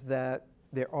is that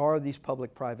there are these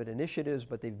public-private initiatives,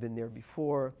 but they've been there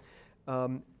before.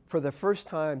 For the first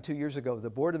time 2 years ago, the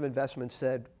Board of Investment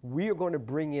said, we are going to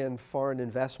bring in foreign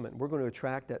investment, we're going to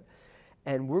attract it,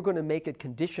 and we're going to make it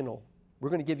conditional. We're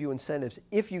going to give you incentives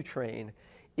if you train,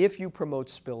 if you promote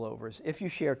spillovers, if you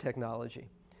share technology.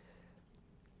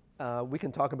 We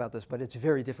can talk about this, but it's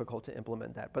very difficult to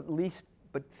implement that. But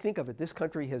think of it, this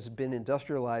country has been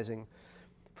industrializing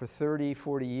for 30,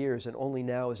 40 years, and only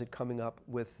now is it coming up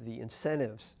with the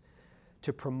incentives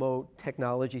to promote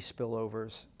technology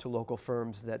spillovers to local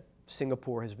firms that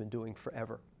Singapore has been doing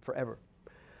forever.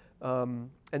 And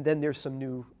then there's some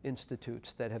new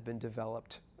institutes that have been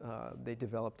developed. They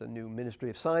developed a new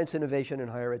Ministry of Science, Innovation, and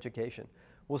Higher Education.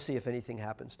 We'll see if anything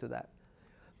happens to that.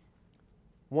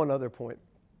 One other point.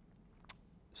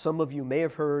 Some of you may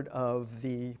have heard of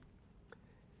the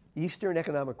Eastern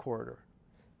Economic Corridor.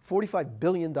 $45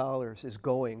 billion is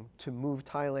going to move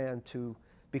Thailand to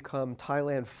become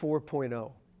Thailand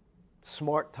 4.0,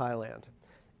 smart Thailand,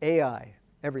 AI,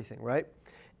 everything, right?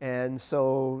 And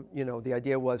so, you know, the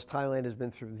idea was Thailand has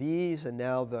been through these, and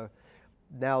now they're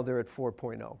at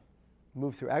 4.0.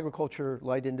 Move through agriculture,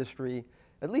 light industry.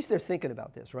 At least they're thinking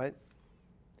about this, right?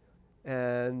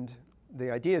 And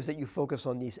the idea is that you focus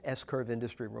on these S-curve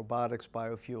industry, robotics,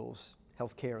 biofuels,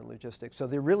 healthcare, and logistics. So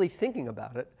they're really thinking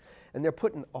about it, and they're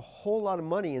putting a whole lot of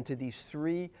money into these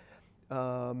three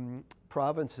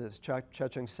provinces,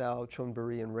 Chachoengsao,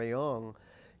 Chonburi, and Rayong.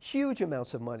 Huge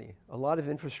amounts of money, a lot of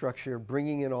infrastructure,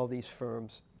 bringing in all these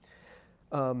firms.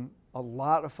 A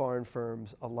lot of foreign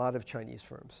firms, a lot of Chinese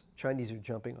firms. Chinese are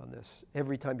jumping on this.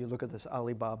 Every time you look at this,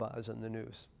 Alibaba is in the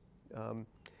news.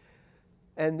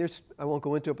 And I won't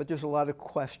go into it, but there's a lot of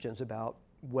questions about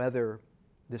whether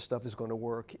this stuff is going to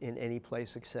work in any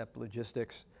place except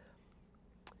logistics.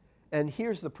 And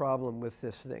here's the problem with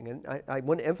this thing. And I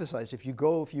want to emphasize, if you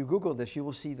Google this, you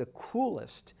will see the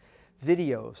coolest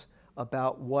videos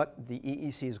about what the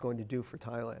EEC is going to do for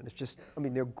Thailand. It's just, I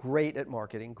mean, they're great at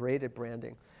marketing, great at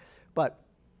branding. But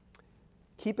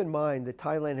keep in mind that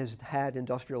Thailand has had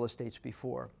industrial estates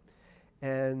before.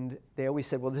 And they always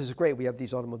said, well, this is great. We have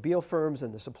these automobile firms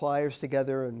and the suppliers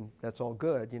together, and that's all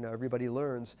good. You know, everybody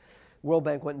learns. World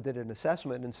Bank went and did an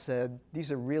assessment and said,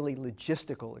 these are really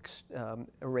logistical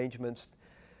arrangements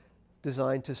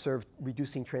designed to serve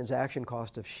reducing transaction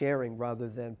cost of sharing rather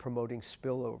than promoting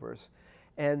spillovers.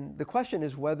 And the question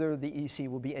is whether the EC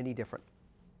will be any different.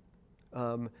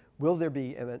 Will there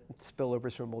be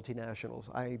spillovers from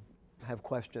multinationals? I have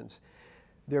questions.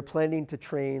 They're planning to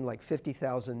train like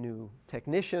 50,000 new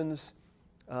technicians.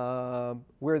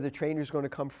 Where are the trainers going to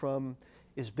come from?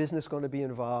 Is business going to be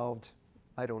involved?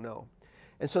 I don't know.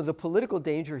 And so the political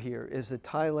danger here is that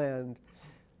Thailand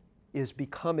is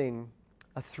becoming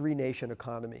a three-nation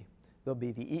economy. There'll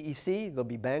be the EEC, there'll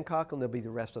be Bangkok, and there'll be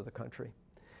the rest of the country.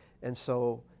 And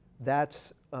so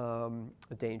that's a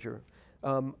danger.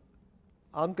 I'm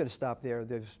going to stop there.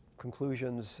 There's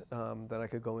conclusions that I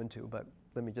could go into, but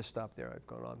let me just stop there. I've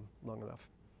gone on long enough.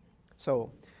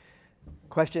 So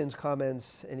questions,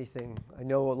 comments, anything? I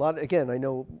know a lot, again, I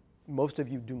know most of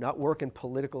you do not work in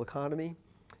political economy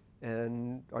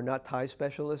and are not Thai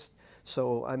specialists.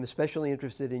 So I'm especially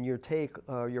interested in your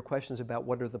your questions about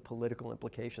what are the political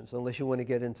implications, unless you want to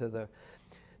get into the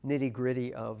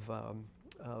nitty-gritty of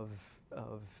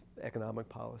economic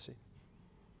policy.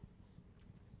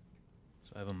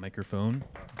 So I have a microphone.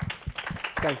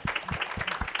 Thanks.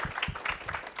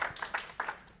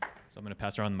 So I'm going to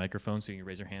pass around the microphone so you can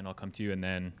raise your hand. I'll come to you and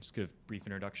then just give a brief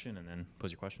introduction and then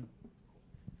pose your question.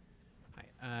 Hi,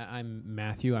 I'm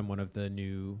Matthew. I'm one of the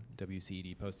new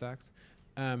WCED postdocs.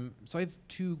 So I have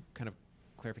two kind of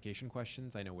clarification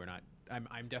questions. I know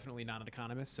I'm definitely not an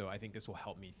economist, so I think this will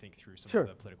help me think through some Sure. of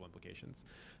the political implications.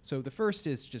 So the first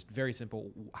is just very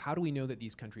simple. How do we know that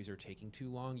these countries are taking too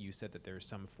long? You said that there's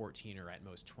some 14 or at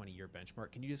most 20-year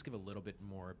benchmark. Can you just give a little bit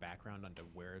more background onto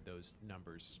where those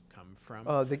numbers come from?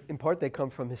 In part, they come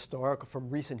from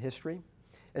recent history.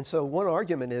 And so one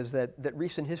argument is that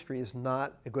recent history is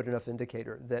not a good enough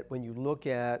indicator, that when you look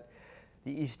at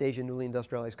the East Asian newly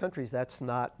industrialized countries, that's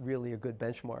not really a good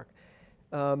benchmark.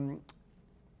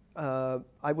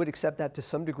 I would accept that to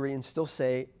some degree and still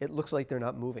say it looks like they're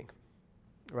not moving,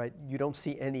 right? You don't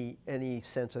see any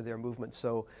sense of their movement.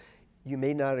 So you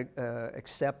may not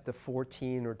accept the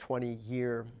 14 or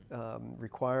 20-year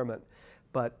requirement,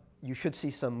 but you should see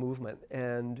some movement.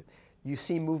 And you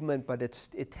see movement, but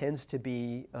it tends to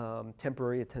be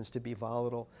temporary, it tends to be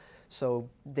volatile. So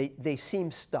they seem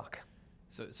stuck.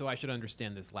 So I should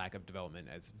understand this lack of development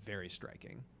as very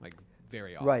striking, like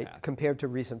very off Right, path. compared to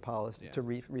recent policy, Yeah. to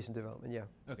recent development, yeah.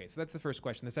 Okay, so that's the first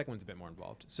question. The second one's a bit more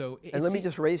involved. So And let me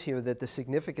just raise here that the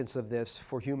significance of this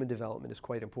for human development is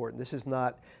quite important. This is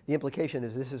not, the implication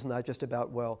is this is not just about,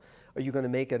 well, are you going to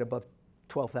make it above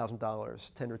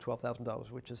 $12,000, $10,000 or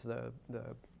 $12,000, which is the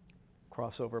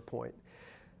crossover point.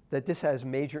 That this has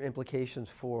major implications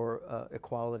for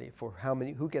equality, for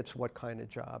who gets what kind of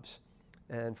jobs,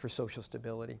 and for social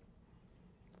stability.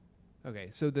 Okay,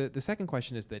 so the second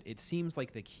question is that it seems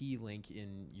like the key link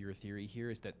in your theory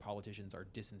here is that politicians are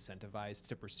disincentivized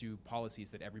to pursue policies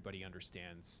that everybody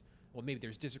understands. Well, maybe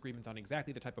there's disagreement on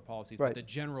exactly the type of policies, Right. but the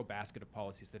general basket of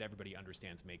policies that everybody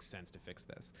understands makes sense to fix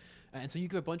this. And so you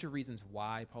give a bunch of reasons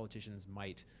why politicians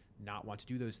might not want to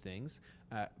do those things,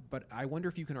 but I wonder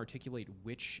if you can articulate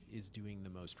which is doing the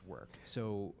most work.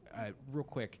 So real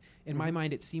quick, in my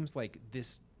mind, it seems like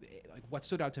what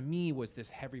stood out to me was this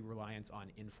heavy reliance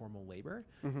on informal labor.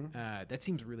 That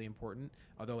seems really important,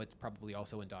 although it's probably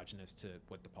also endogenous to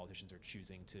what the politicians are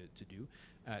choosing to do.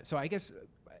 So I guess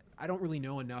I don't really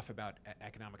know enough about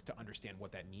economics to understand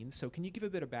what that means. So can you give a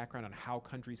bit of background on how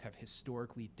countries have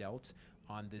historically dealt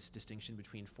on this distinction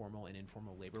between formal and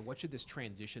informal labor? What should this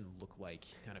transition look like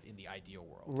kind of in the ideal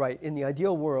world? Right, in the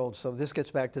ideal world, so this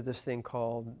gets back to this thing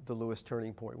called the Lewis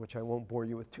turning point, which I won't bore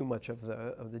you with too much of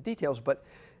the details, but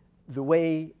the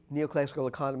way neoclassical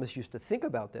economists used to think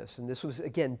about this, and this was,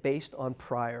 again, based on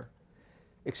prior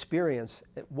experience,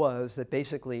 it was that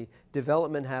basically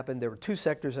development happened. There were two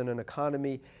sectors in an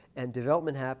economy, and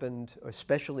development happened,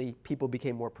 especially people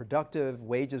became more productive,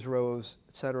 wages rose,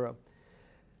 et cetera,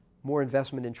 more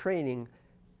investment in training.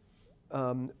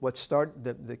 The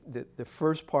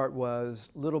first part was,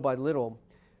 little by little,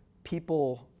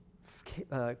 people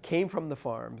came from the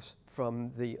farms,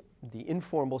 from the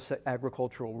informal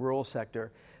agricultural rural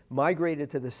sector, migrated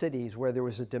to the cities where there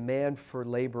was a demand for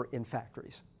labor in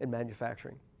factories, in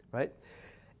manufacturing, right?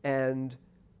 And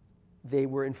they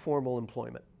were in formal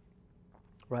employment,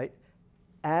 right?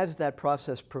 As that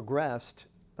process progressed,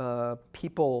 the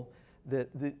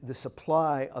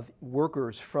supply of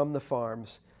workers from the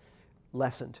farms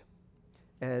lessened.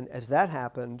 And as that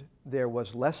happened, there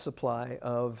was less supply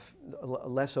of,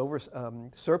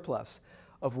 surplus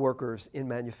of workers in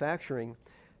manufacturing.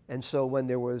 And so when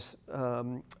there was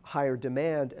higher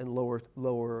demand and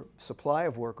lower supply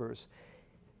of workers,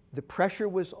 the pressure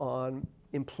was on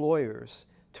employers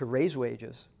to raise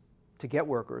wages, to get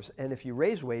workers. And if you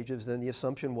raise wages, then the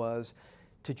assumption was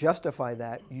to justify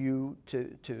that,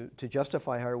 to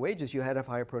justify higher wages, you had to have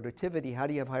higher productivity. How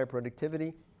do you have higher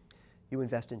productivity? You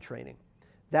invest in training.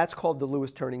 That's called the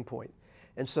Lewis turning point.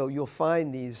 And so you'll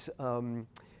find these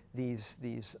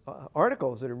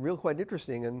articles that are really quite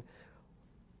interesting. And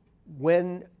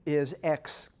when is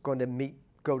X going to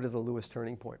go to the Lewis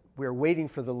turning point? We're waiting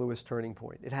for the Lewis turning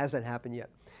point. It hasn't happened yet.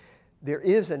 There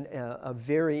is a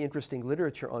very interesting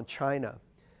literature on China,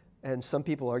 and some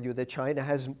people argue that China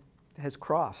has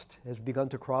begun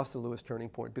to cross the Lewis turning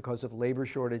point because of labor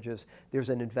shortages. There's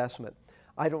an investment.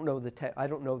 I don't know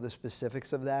the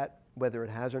specifics of that, whether it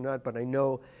has or not, but I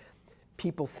know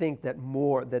people think that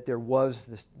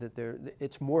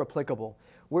it's more applicable,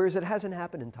 whereas it hasn't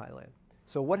happened in Thailand.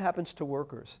 So what happens to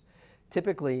workers?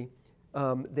 Typically,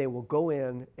 they will go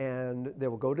in and they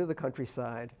will go to the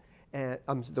countryside, and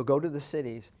they'll go to the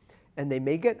cities, and they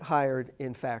may get hired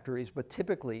in factories, but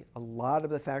typically a lot of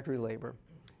the factory labor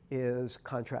is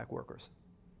contract workers,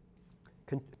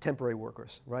 temporary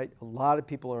workers, right? A lot of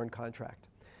people are on contract.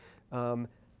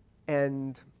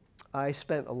 And I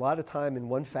spent a lot of time in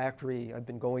one factory. I've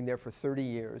been going there for 30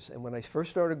 years. And when I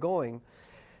first started going,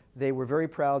 they were very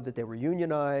proud that they were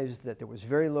unionized, that there was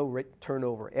very low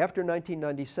turnover. After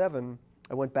 1997,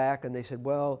 I went back and they said,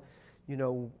 well, you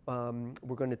know,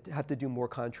 we're going to have to do more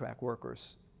contract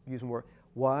workers, use more.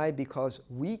 Why? Because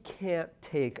we can't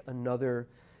take another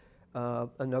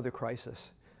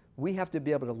crisis. We have to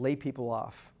be able to lay people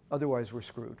off. Otherwise, we're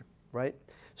screwed, right?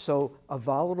 So a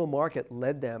volatile market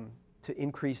led them to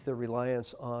increase their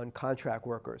reliance on contract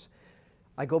workers.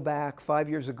 I go back 5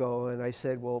 years ago and I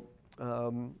said, well,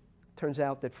 turns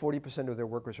out that 40% of their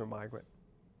workers are migrant.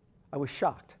 I was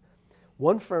shocked.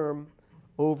 One firm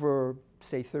over,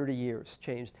 say, 30 years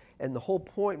changed. And the whole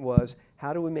point was,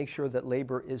 how do we make sure that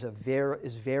labor is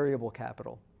variable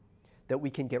capital that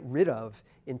we can get rid of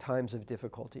in times of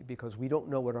difficulty, because we don't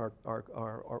know what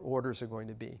our orders are going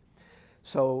to be.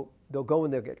 So they'll go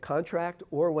and they'll get contract,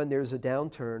 or when there's a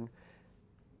downturn,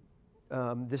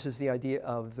 this is the idea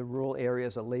of the rural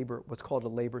areas, what's called a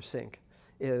labor sink,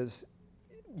 is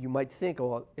you might think,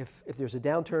 oh, if there's a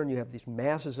downturn, you have these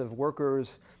masses of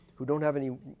workers who don't have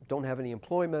any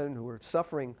employment, who are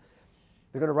suffering.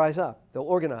 They're going to rise up. They'll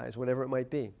organize, whatever it might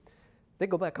be. They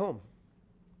go back home.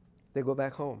 They go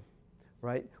back home,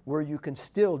 right? Where you can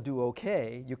still do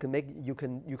okay. You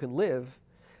can live,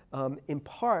 in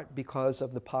part because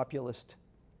of the populist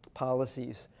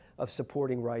policies of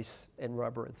supporting rice and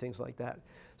rubber and things like that.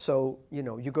 So, you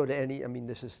know, you go to any, I mean,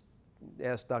 this is,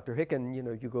 ask Dr. Hicken, you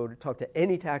know, you go to talk to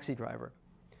any taxi driver.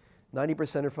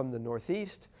 90% are from the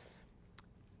Northeast.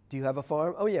 Do you have a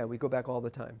farm? Oh yeah, we go back all the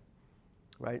time,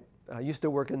 right? I used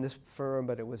to work in this firm,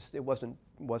 but it wasn't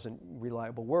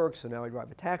reliable work, so now I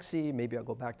drive a taxi. Maybe I'll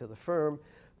go back to the firm,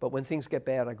 but when things get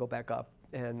bad, I go back up,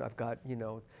 and I've got, you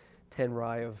know, 10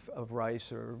 rye of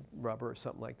rice or rubber or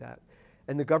something like that.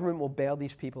 And the government will bail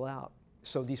these people out.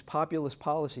 So these populist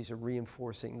policies are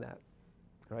reinforcing that,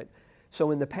 right?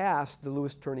 So in the past, the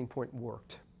Lewis Turning Point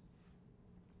worked.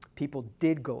 People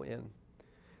did go in,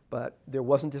 but there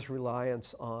wasn't this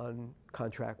reliance on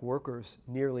contract workers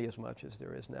nearly as much as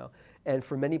there is now. And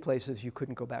for many places, you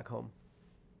couldn't go back home.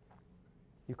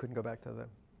 You couldn't go back to them.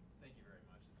 Thank you very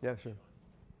much. Yeah, sure.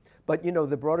 But you know,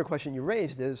 the broader question you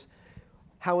raised is,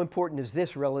 how important is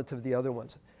this relative to the other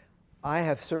ones? I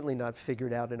have certainly not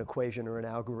figured out an equation or an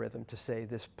algorithm to say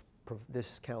this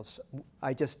counts.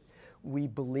 We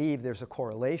believe there's a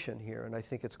correlation here, and I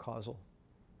think it's causal.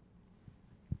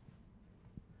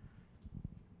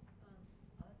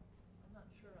 I'm not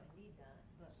sure I need that,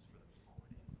 but.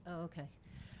 Oh, okay.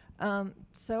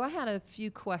 So I had a few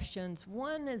questions.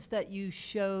 One is that you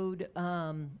showed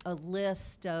a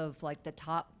list of like the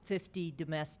top 50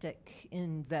 domestic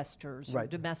investors, right, or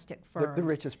domestic firms. The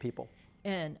richest people.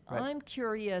 And right. I'm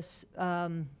curious,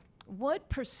 what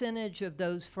percentage of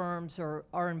those firms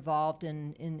are involved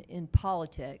in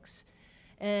politics?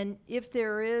 And if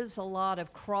there is a lot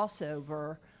of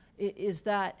crossover, is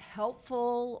that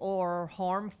helpful or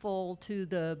harmful to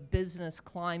the business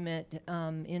climate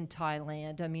in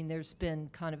Thailand? I mean, there's been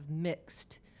kind of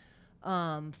mixed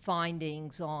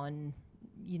findings on,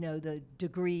 you know, the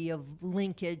degree of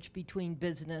linkage between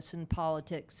business and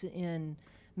politics in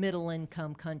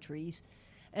middle-income countries.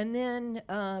 And then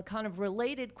kind of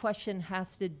related question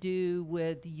has to do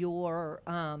with your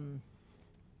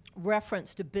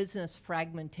reference to business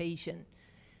fragmentation.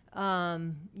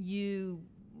 You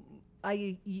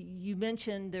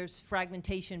mentioned there's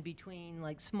fragmentation between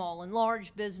like small and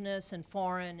large business and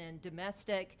foreign and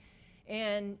domestic.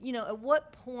 And, you know, at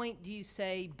what point do you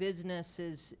say business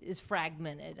is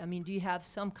fragmented? I mean, do you have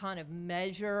some kind of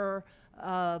measure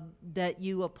that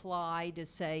you apply to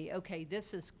say, okay,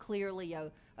 this is clearly a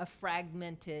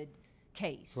fragmented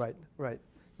case? Right, right.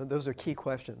 Those are key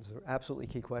questions. They're absolutely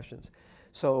key questions.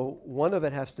 So one of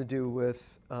it has to do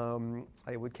with, the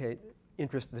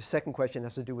second question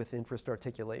has to do with interest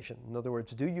articulation. In other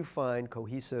words, do you find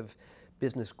cohesive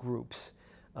business groups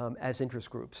as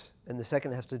interest groups? And the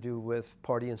second has to do with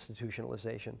party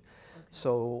institutionalization. Okay.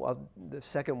 So the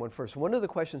second one first. One of the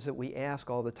questions that we ask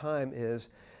all the time is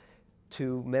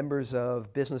to members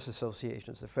of business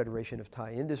associations, the Federation of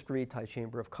Thai Industry, Thai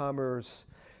Chamber of Commerce,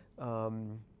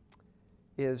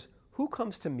 is who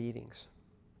comes to meetings?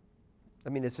 I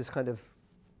mean, it's this kind of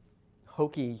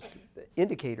hokey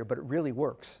indicator, but it really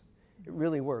works. It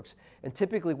really works. And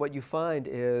typically what you find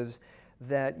is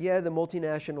that, yeah, the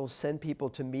multinationals send people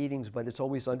to meetings, but it's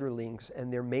always underlings,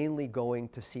 and they're mainly going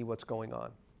to see what's going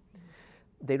on.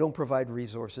 They don't provide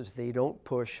resources. They don't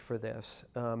push for this.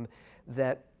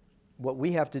 That what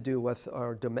we have to do with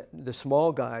the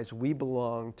small guys, we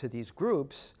belong to these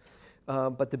groups,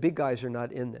 but the big guys are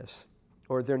not in this,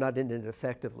 or they're not in it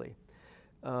effectively.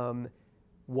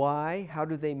 Why? How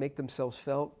do they make themselves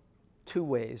felt? Two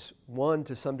ways. One,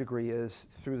 to some degree, is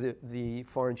through the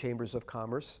foreign chambers of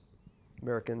commerce,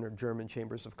 American or German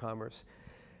chambers of commerce,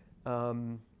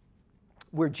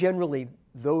 where generally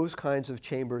those kinds of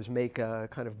chambers make a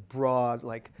kind of broad,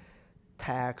 like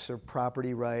tax or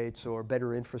property rights or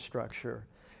better infrastructure,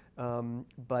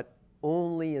 but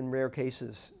only in rare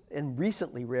cases, and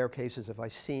recently rare cases have I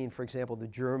seen, for example, the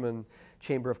German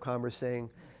Chamber of Commerce saying,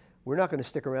 we're not going to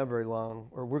stick around very long,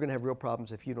 or we're going to have real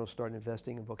problems if you don't start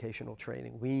investing in vocational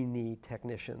training. We need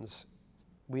technicians.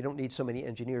 We don't need so many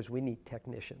engineers, we need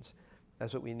technicians.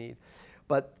 That's what we need.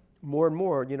 But more and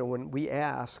more, you know, when we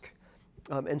ask,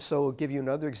 and so I'll give you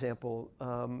another example.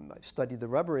 I studied the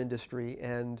rubber industry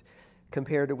and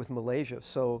compared it with Malaysia.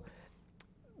 So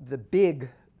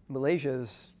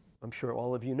Malaysia's, I'm sure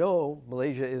all of you know,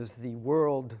 Malaysia is the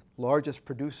world largest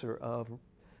producer of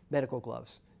medical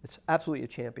gloves. It's absolutely a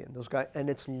champion. Those guys, and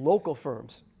it's local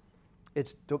firms.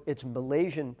 It's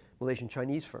Malaysian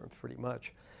Chinese firms pretty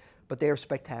much, but they are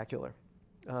spectacular,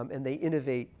 and they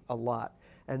innovate a lot.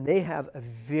 And they have a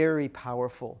very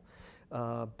powerful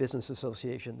business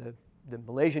association, the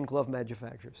Malaysian glove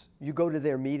manufacturers. You go to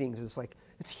their meetings,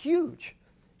 it's huge,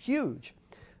 huge.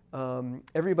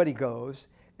 Everybody goes,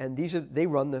 and they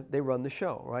run the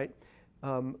show, right?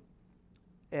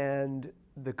 And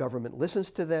the government listens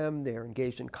to them. They're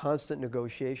engaged in constant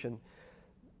negotiation.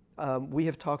 We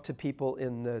have talked to people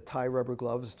in the Thai Rubber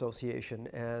Gloves Association,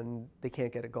 and they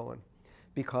can't get it going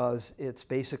because it's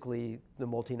basically the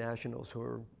multinationals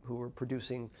who are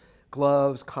producing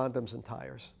gloves, condoms, and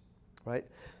tires, right?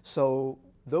 So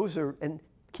those are, and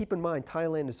keep in mind,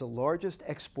 Thailand is the largest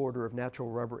exporter of natural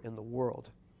rubber in the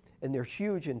world. And they're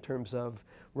huge in terms of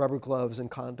rubber gloves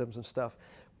and condoms and stuff,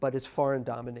 but it's foreign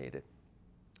dominated.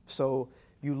 So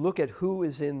you look at who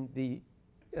is in the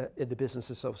business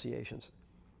associations.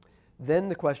 Then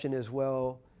the question is,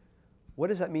 well, what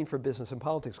does that mean for business and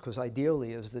politics? Because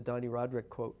ideally, as the Donnie Roderick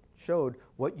quote showed,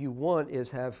 what you want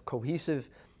is have cohesive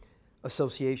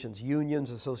associations, unions,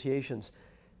 associations,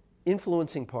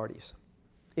 influencing parties,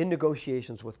 in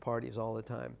negotiations with parties all the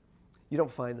time. You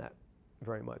don't find that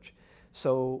very much.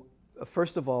 So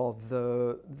first of all,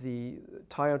 the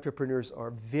Thai entrepreneurs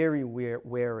are very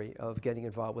wary of getting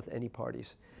involved with any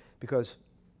parties, because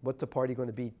what's the party going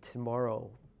to be tomorrow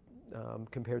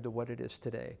compared to what it is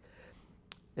today?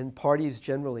 And parties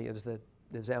generally, as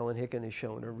Alan Hicken has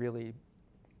shown, are really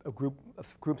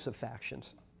groups of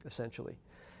factions, essentially.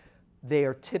 They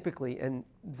are typically, and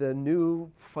the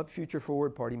new Future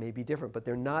Forward Party may be different, but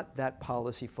they're not that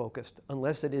policy focused,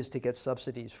 unless it is to get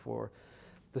subsidies for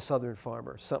the Southern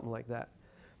farmer, something like that.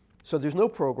 So there's no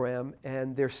program,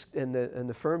 and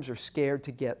the firms are scared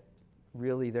to get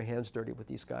really their hands dirty with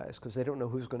these guys because they don't know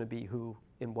who's going to be who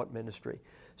in what ministry.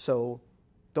 So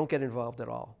don't get involved at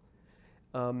all.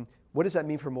 What does that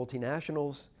mean for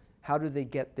multinationals? How do they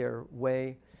get their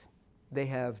way? They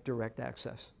have direct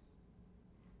access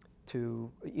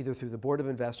to either through the Board of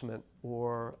Investment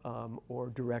or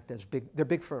direct as they're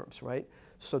big firms, right?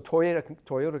 So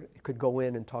Toyota could go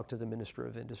in and talk to the Minister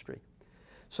of Industry.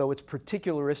 So it's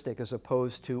particularistic as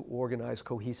opposed to organized,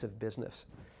 cohesive business.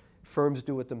 Firms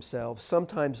do it themselves.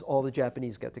 Sometimes all the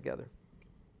Japanese get together.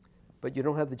 But you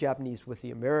don't have the Japanese with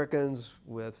the Americans,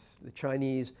 with the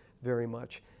Chinese, very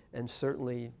much. And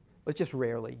certainly, but just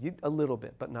rarely, a little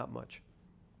bit, but not much.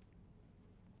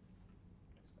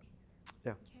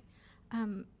 Yeah.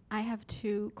 Okay. I have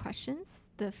two questions.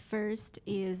 The first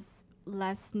is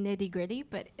less nitty-gritty,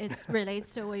 but it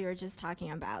relates to what you were just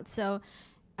talking about. So,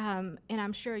 and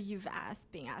I'm sure you've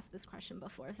been asked this question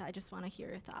before, so I just want to hear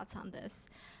your thoughts on this.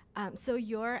 So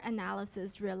your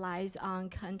analysis relies on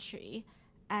country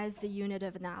as the unit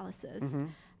of analysis.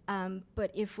 Mm-hmm.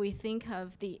 But if we think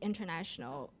of the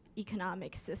international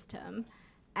economic system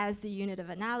as the unit of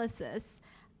analysis,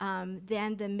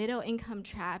 then the middle income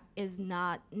trap is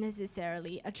not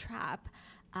necessarily a trap,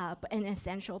 but an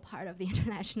essential part of the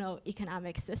international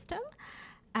economic system.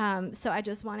 So I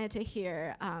just wanted to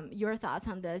hear your thoughts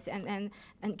on this, and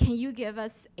can you give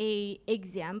us an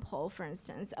example, for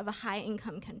instance, of a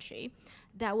high-income country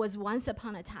that was once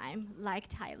upon a time like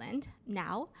Thailand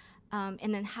now,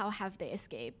 and then how have they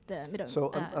escaped the middle?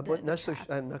 So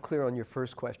I'm not clear on your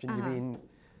first question. You mean?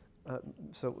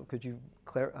 So could you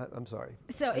clarify? I'm sorry.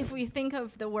 So if we think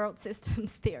of the world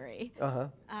systems theory,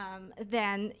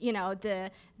 then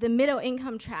the middle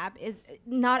income trap is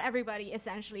not everybody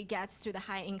essentially gets to the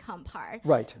high income part.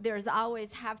 Right. There's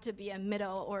always have to be a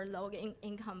middle or low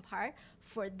income part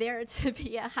for there to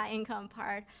be a high income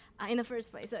part in the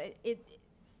first place. So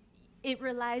it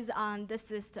relies on the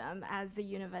system as the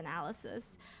unit of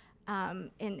analysis.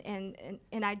 And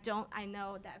I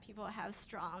know that people have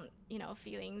strong,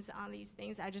 feelings on these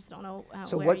things. I just don't know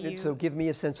So give me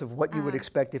a sense of what you would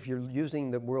expect if you're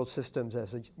using the world systems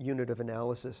as a unit of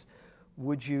analysis.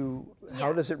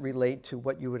 How does it relate to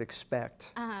what you would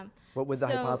expect? What would the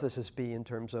hypothesis be in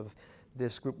terms of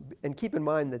this group? And keep in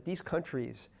mind that these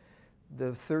countries,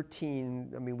 the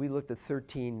 13, we looked at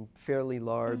 13 fairly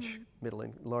large,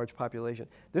 large population.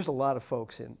 There's a lot of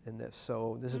folks in this.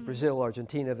 So this is Brazil,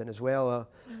 Argentina, Venezuela,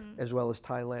 as well as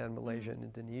Thailand, Malaysia, and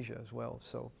Indonesia as well.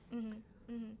 So.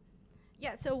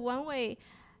 Yeah, so one way,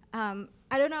 I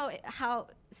don't know how,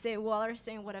 say,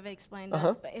 Wallerstein would have explained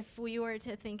this, but if we were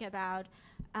to think about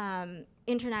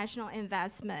international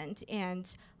investment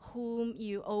and whom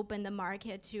you open the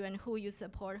market to and who you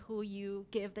support, who you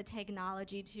give the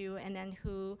technology to, and then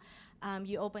who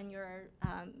you open your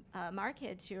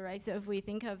market to, right? So if we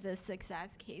think of the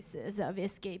success cases of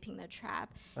escaping the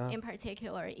trap, in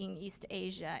particular in East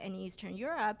Asia and Eastern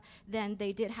Europe, then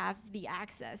they did have the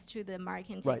access to the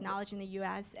market and technology in the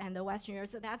US and the Western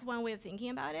Europe. So that's one way of thinking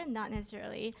about it, not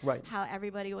necessarily how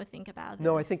everybody would think about this.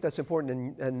 No, I think that's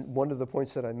important. And one of the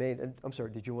points that I made, and I'm sorry,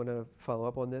 did you want to follow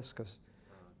up on this? Can I?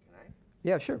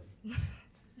 Yeah, sure.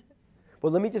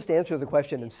 Well, let me just answer the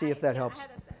question and see if that helps.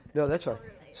 No, that's right.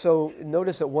 So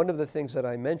notice that one of the things that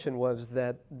I mentioned was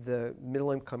that the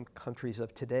middle-income countries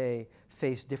of today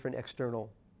face different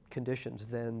external conditions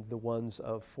than the ones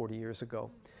of 40 years ago,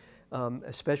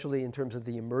 especially in terms of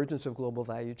the emergence of global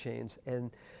value chains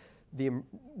and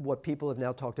what people have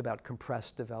now talked about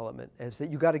compressed development, is that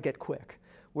you got to get quick.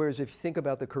 Whereas if you think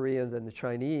about the Koreans and the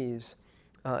Chinese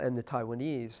and the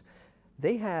Taiwanese,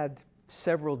 they had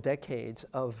several decades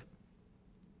of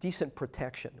decent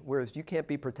protection, whereas you can't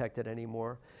be protected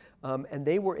anymore. And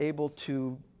they were able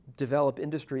to develop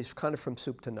industries kind of from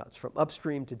soup to nuts, from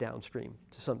upstream to downstream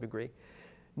to some degree.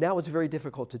 Now it's very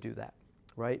difficult to do that,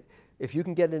 right? If you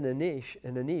can get in a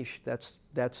niche, that's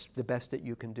the best that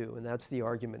you can do. And that's the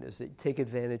argument, is that take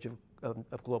advantage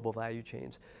of global value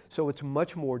chains. So it's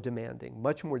much more demanding,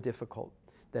 much more difficult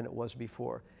than it was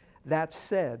before. That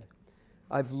said,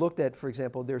 I've looked at, for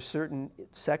example, there's certain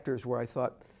sectors where I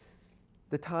thought,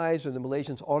 the Thais or the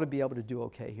Malaysians ought to be able to do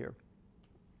okay here.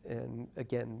 And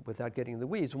again, without getting in the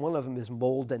weeds, one of them is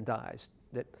mold and dyes.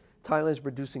 That Thailand's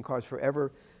producing cars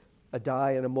forever. A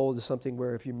dye and a mold is something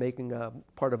where if you're making a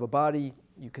part of a body,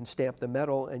 you can stamp the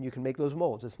metal and you can make those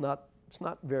molds. It's not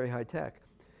very high tech.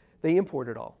 They import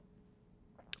it all.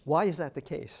 Why is that the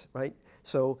case, right?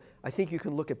 So I think you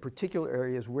can look at particular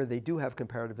areas where they do have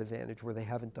comparative advantage, where they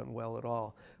haven't done well at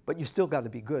all. But you still got to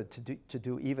be good to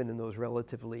do even in those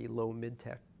relatively low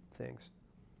mid-tech things.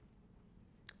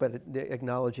 But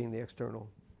acknowledging the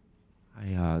external.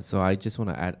 So I just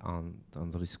want to add on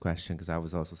this question, because I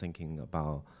was also thinking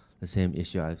about the same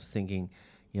issue. I was thinking,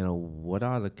 what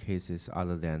are the cases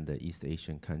other than the East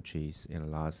Asian countries in the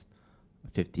last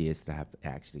 50 years that have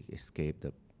actually escaped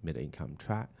the middle-income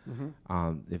trap?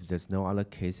 If there's no other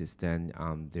cases, then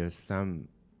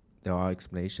there are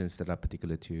explanations that are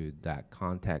particular to that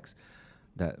context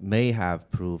that may have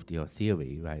proved your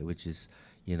theory, right? Which is,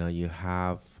 you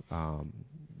have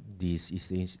these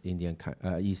East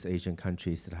Asian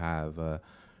countries that have,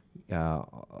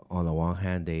 on the one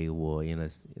hand, they were,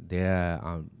 they're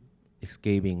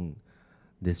escaping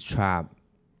this trap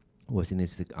was in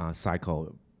this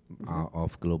cycle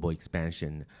of global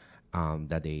expansion.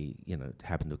 That they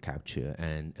happened to capture,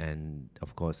 and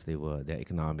of course they're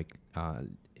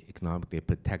economically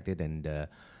protected, and they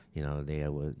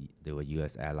were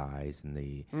U.S. allies, and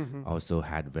they also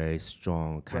had very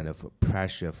strong kind of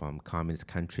pressure from communist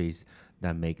countries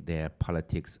that make their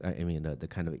politics, the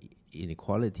kind of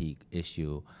inequality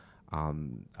issue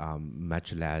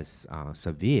much less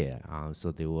severe.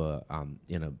 So they were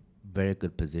in a very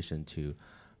good position to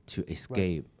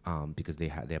escape, because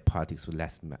their politics were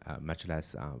much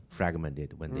less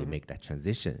fragmented when they make that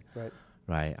transition.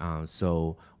 Right.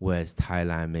 So whereas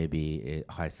Thailand maybe it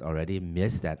has already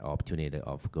missed that opportunity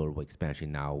of global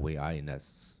expansion, now we are in a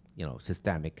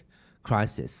systemic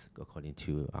crisis, according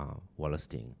to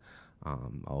Wallerstein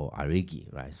or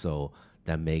Arrighi, right? So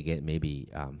that make it maybe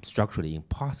structurally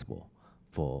impossible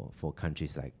for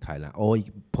countries like Thailand or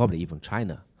probably even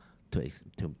China to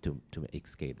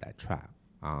escape that trap.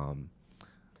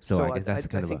 So I guess that's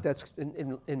kind of. I think that's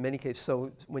in many cases.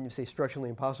 So when you say structurally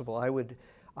impossible, I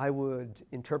would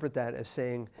interpret that as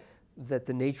saying that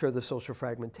the nature of the social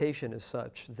fragmentation is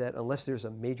such that unless there's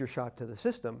a major shock to the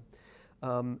system,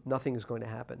 nothing is going to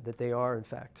happen. That they are in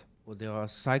fact Well, there are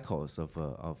cycles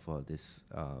of this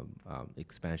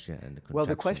expansion and contraction. Well,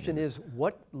 the question is,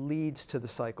 what leads to the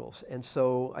cycles? And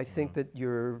so I think that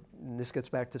and this gets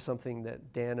back to something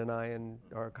that Dan and I and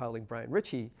our colleague Brian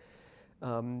Ritchie,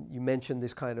 you mentioned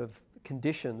this kind of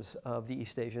conditions of the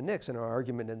East Asian NICs, and our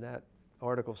argument in that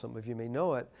article, some of you may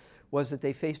know it, was that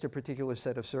they faced a particular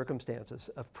set of circumstances,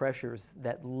 of pressures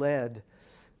that led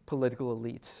political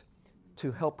elites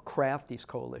to help craft these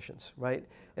coalitions, right?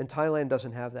 And Thailand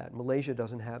doesn't have that. Malaysia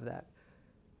doesn't have that.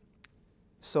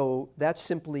 So that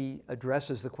simply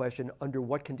addresses the question, under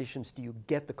what conditions do you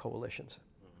get the coalitions?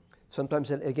 Sometimes,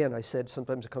 and again, I said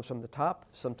sometimes it comes from the top,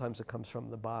 sometimes it comes from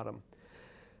the bottom.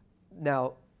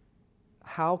 Now,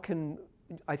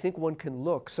 I think one can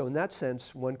look, so in that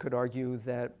sense, one could argue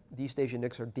that the East Asian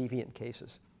NICs are deviant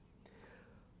cases.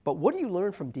 But what do you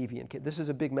learn from deviant cases? This is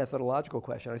a big methodological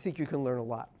question. I think you can learn a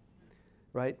lot,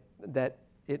 right? That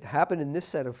it happened in this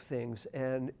set of things,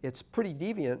 and it's pretty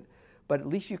deviant, but at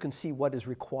least you can see what is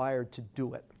required to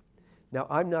do it. Now,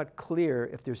 I'm not clear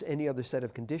if there's any other set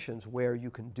of conditions where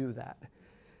you can do that.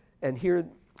 And here,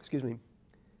 excuse me,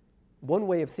 one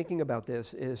way of thinking about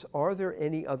this is, are there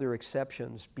any other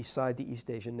exceptions beside the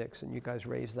East Asian NICs? And you guys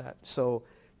raised that. So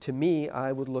to me,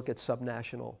 I would look at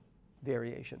subnational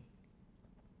variation.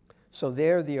 So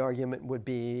there the argument would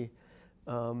be,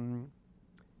 even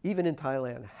in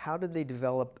Thailand, how did they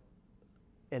develop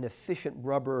an efficient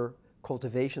rubber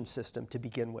cultivation system to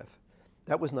begin with?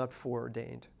 That was not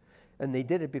foreordained. And they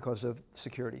did it because of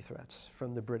security threats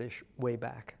from the British way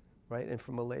back, right, and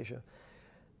from Malaysia.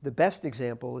 The best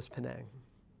example is Penang,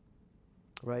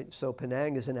 right? So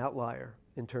Penang is an outlier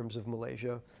in terms of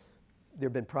Malaysia. There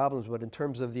have been problems, but in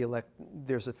terms of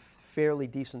there's a fairly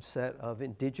decent set of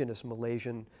indigenous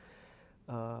Malaysian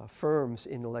firms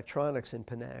in electronics in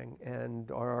Penang, and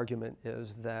our argument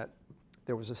is that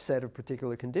there was a set of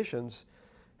particular conditions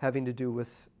having to do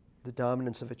with the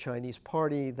dominance of a Chinese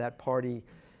party, that party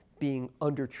being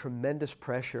under tremendous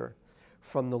pressure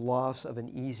from the loss of an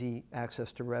easy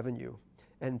access to revenue.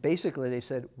 And basically they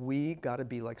said, we got to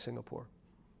be like Singapore.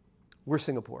 We're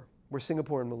Singapore. We're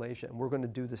Singapore and Malaysia, and we're going to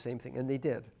do the same thing. And they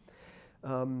did.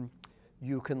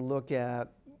 You can look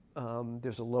at,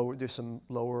 there's some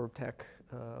lower tech,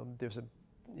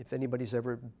 if anybody's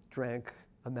ever drank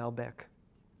a Malbec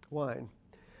wine,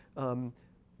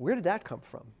 where did that come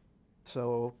from?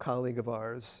 So a colleague of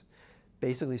ours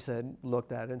basically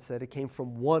looked at it and said it came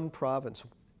from one province,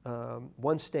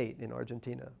 one state in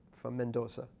Argentina, from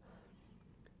Mendoza,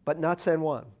 but not San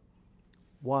Juan.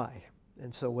 Why?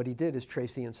 And so what he did is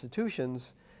trace the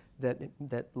institutions that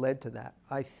led to that.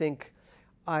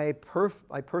 I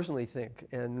personally think,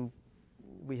 and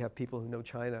we have people who know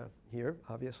China here,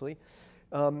 obviously,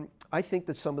 I think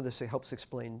that some of this helps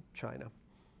explain China,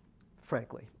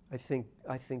 frankly. I think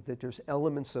that there's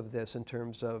elements of this in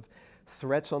terms of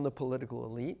threats on the political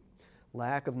elite,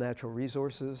 lack of natural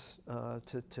resources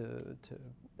to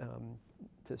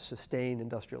sustain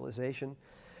industrialization.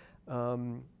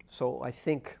 So I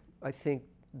think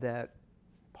that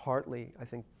partly, I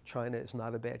think China is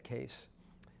not a bad case.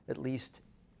 At least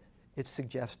it's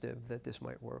suggestive that this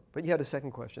might work. But you had a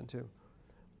second question too.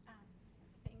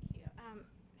 Thank you.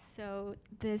 So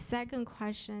the second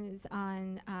question is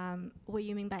on what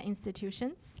you mean by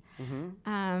institutions.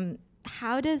 Mm-hmm.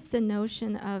 How does the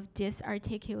notion of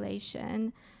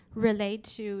disarticulation relate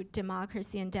to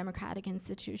democracy and democratic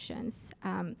institutions?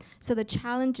 So the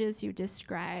challenges you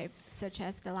describe, such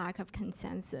as the lack of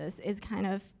consensus, is kind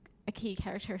of a key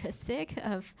characteristic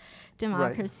of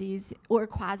democracies, right, or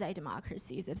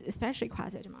quasi-democracies, especially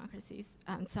quasi-democracies,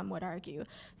 some would argue.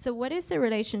 So what is the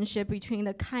relationship between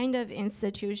the kind of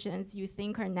institutions you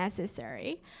think are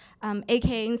necessary,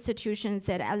 aka institutions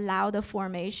that allow the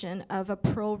formation of a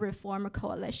pro-reform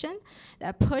coalition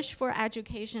that push for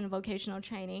education and vocational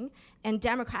training, and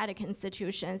democratic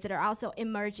institutions that are also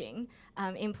emerging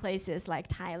in places like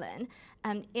Thailand?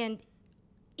 And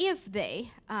if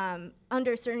they,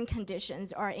 under certain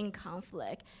conditions, are in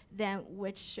conflict, then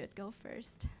which should go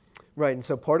first? Right, and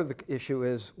so part of the issue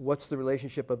is, what's the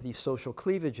relationship of these social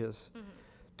cleavages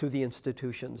to the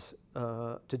institutions,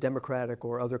 to democratic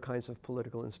or other kinds of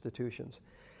political institutions?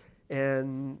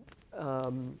 And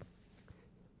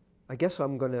I guess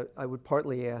I would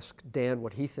partly ask Dan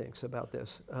what he thinks about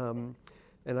this.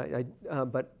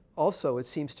 But also it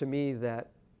seems to me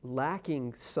that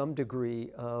lacking some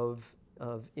degree of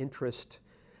interest,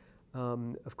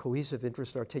 of cohesive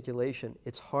interest articulation,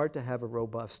 it's hard to have a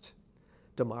robust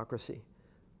democracy,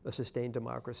 a sustained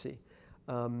democracy.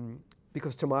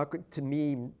 Because to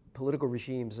me, political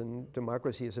regimes and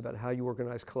democracy is about how you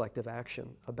organize collective action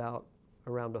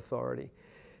around authority.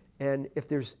 And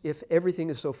if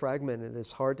everything is so fragmented,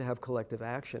 it's hard to have collective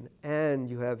action, and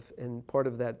part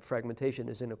of that fragmentation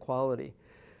is inequality.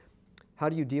 How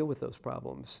do you deal with those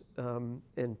problems?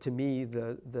 And to me,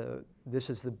 this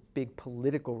is the big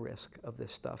political risk of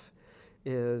this stuff,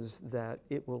 is that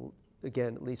it will,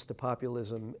 again, it leads to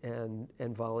populism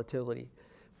and volatility.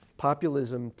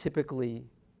 Populism typically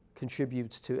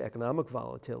contributes to economic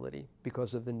volatility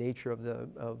because of the nature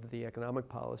of the economic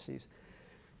policies.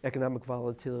 Economic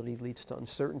volatility leads to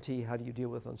uncertainty. How do you deal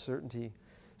with uncertainty?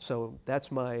 So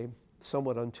that's my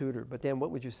somewhat untutored. But Dan,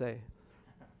 what would you say?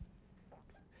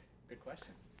 Good question.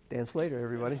 Dan Slater,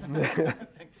 everybody. No, I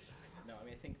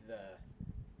mean,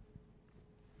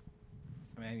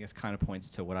 I think this kind of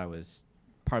points to what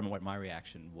part of what my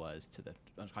reaction was to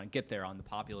I was trying to get there on the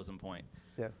populism point.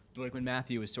 Yeah. Like when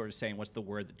Matthew was sort of saying, what's the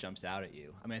word that jumps out at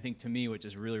you? I mean, I think to me what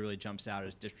just really, really jumps out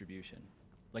is distribution,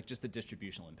 like just the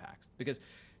distributional impacts. Because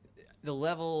the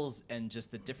levels and just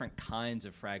the different kinds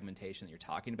of fragmentation that you're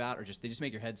talking about they just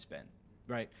make your head spin,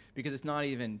 right? Because it's not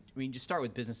even, I mean, just start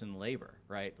with business and labor,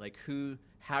 right? Like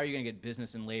how are you going to get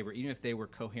business and labor, even if they were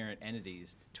coherent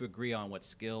entities, to agree on what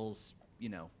skills,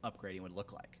 upgrading would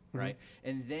look like, right?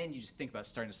 And then you just think about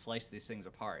starting to slice these things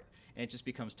apart, and it just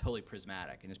becomes totally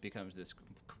prismatic, and it just becomes this,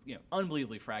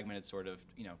 unbelievably fragmented sort of,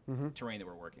 terrain that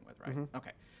we're working with, right?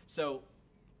 Okay, so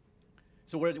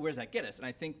where does that get us? And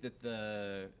I think that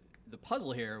the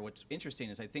puzzle here, what's interesting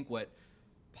is I think what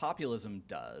populism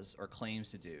does or claims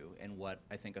to do, and what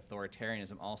I think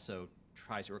authoritarianism also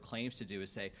tries or claims to do,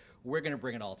 is say, we're going to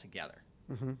bring it all together.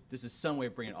 This is some way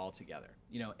of bringing it all together,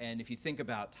 and if you think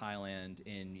about Thailand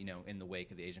in the wake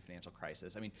of the Asian financial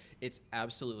crisis, I mean, it's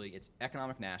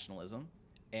economic nationalism,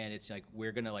 and it's like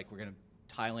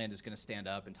Thailand is going to stand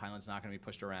up, and Thailand's not going to be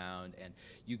pushed around, and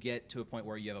you get to a point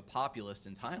where you have a populist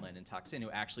in Thailand, in Thaksin, who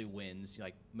actually wins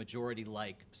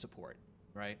majority-like support,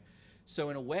 right? So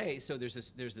in a way, there's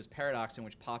this paradox in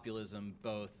which populism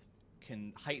both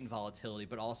can heighten volatility,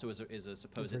 but also is a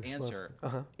supposed answer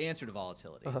to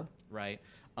volatility, right?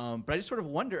 But I just sort of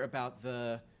wonder about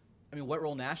what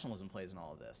role nationalism plays in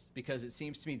all of this, because it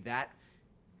seems to me that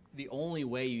the only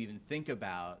way you even think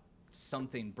about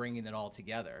something bringing it all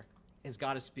together has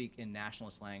got to speak in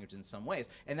nationalist language in some ways.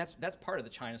 And that's part of the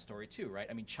China story too, right?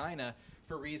 I mean, China,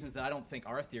 for reasons that I don't think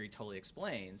our theory totally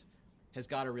explains, has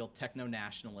got a real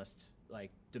techno-nationalist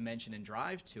dimension and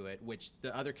drive to it, which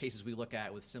the other cases we look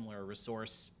at with similar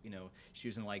resource,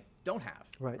 issues and don't have.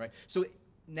 Right. So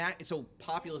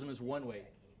populism is one way.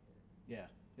 Yeah,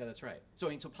 that's right. So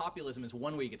populism is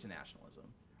one way you get to nationalism,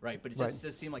 right? But it just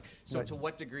does seem like, to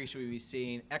what degree should we be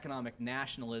seeing economic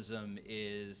nationalism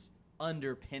is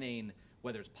underpinning,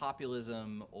 whether it's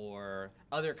populism or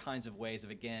other kinds of ways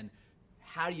of, again,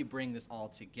 how do you bring this all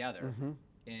together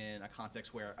in a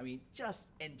context where, just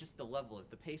the level of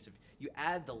the pace of, you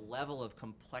add the level of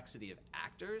complexity of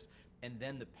actors and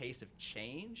then the pace of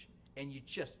change, and you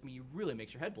really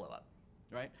makes your head blow up,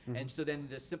 right? And so then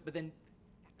but then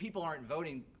people aren't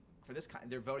voting for this kind,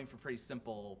 they're voting for pretty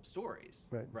simple stories,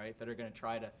 right? That are going to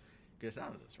try to get us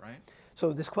out of this, right?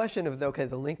 So this question of,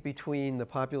 the link between the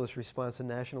populist response and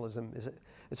nationalism,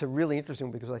 it's a really interesting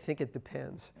one, because I think it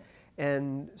depends.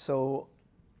 And so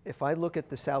if I look at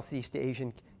the Southeast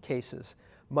Asian cases,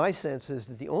 my sense is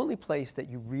that the only place that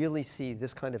you really see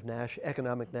this kind of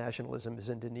economic nationalism is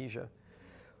Indonesia,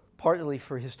 partly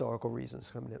for historical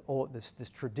reasons. This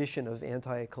tradition of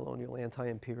anti-colonial,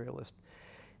 anti-imperialist.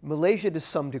 Malaysia to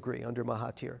some degree, under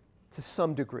Mahathir, to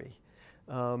some degree.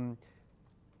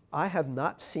 I have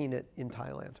not seen it in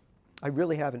Thailand. I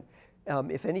really haven't.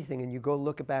 If anything, and you go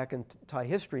look back in Thai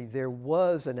history, there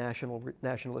was a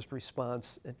nationalist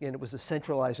response, and it was a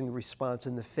centralizing response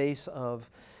in the face of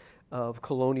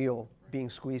colonial, being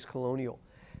squeezed colonial.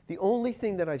 The only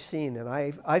thing that I've seen, and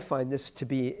I find this to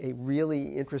be a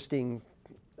really interesting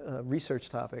research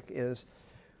topic, is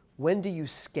when do you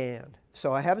scan?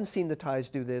 So I haven't seen the Thais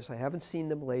do this. I haven't seen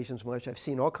the Malaysians much. I've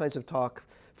seen all kinds of talk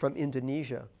from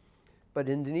Indonesia. But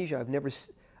Indonesia,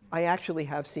 I actually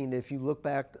have seen, if you look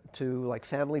back to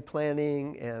family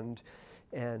planning and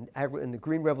the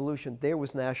Green Revolution, there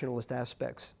was nationalist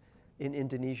aspects in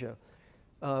Indonesia.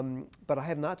 But I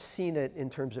have not seen it in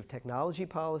terms of technology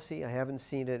policy. I haven't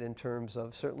seen it in terms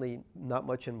of, certainly not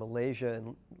much in Malaysia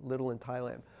and little in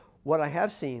Thailand. What I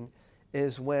have seen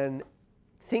is when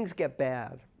things get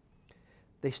bad,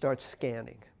 they start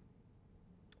scanning.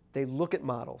 They look at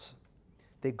models.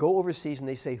 They go overseas and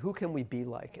they say, who can we be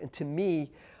like? And to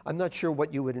me, I'm not sure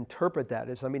what you would interpret that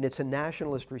as. It's a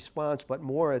nationalist response, but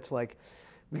more it's like,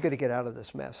 we got to get out of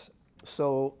this mess.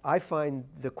 So I find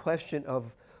the question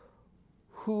of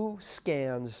who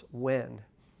scans when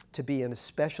to be an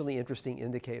especially interesting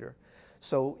indicator.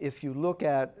 So if you look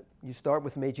at, you start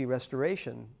with Meiji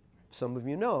Restoration, some of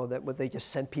you know that what they just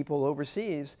sent people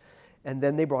overseas and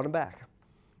then they brought them back,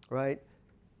 right?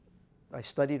 I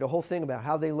studied a whole thing about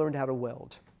how they learned how to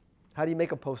weld. How do you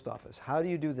make a post office? How do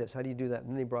you do this? How do you do that? And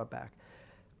then they brought back.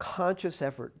 Conscious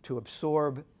effort to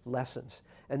absorb lessons.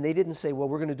 And they didn't say, well,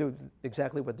 we're going to do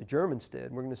exactly what the Germans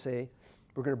did. We're going to say,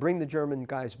 we're going to bring the German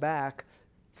guys back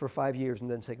for 5 years and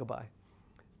then say goodbye.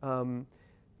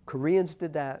 Koreans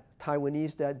did that.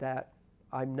 Taiwanese did that.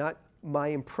 My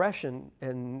impression,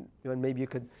 and maybe you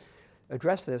could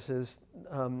address this, is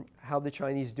how the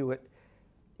Chinese do it.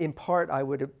 In part, I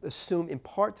would assume, in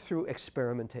part through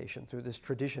experimentation, through this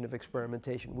tradition of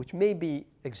experimentation, which may be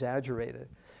exaggerated.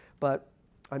 But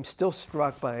I'm still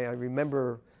struck by, I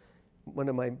remember one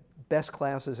of my best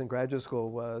classes in graduate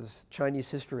school was Chinese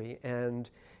history.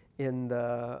 And in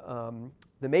the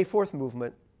May 4th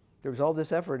movement, there was all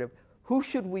this effort of, what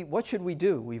should we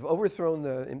do? We've overthrown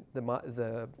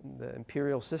the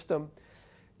imperial system.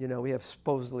 We have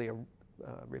supposedly a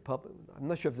republic. I'm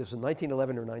not sure if this was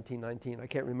 1911 or 1919. I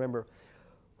can't remember.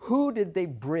 Who did they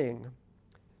bring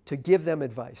to give them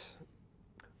advice?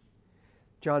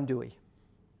 John Dewey.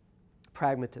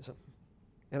 Pragmatism.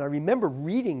 And I remember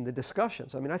reading the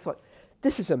discussions. I mean, I thought,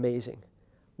 this is amazing.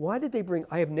 Why did they bring,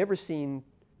 I have never seen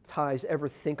Thais ever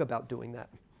think about doing that,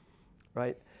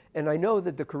 right? And I know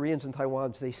that the Koreans and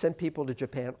Taiwans, they sent people to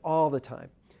Japan all the time.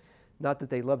 Not that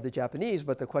they loved the Japanese,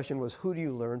 but the question was, who do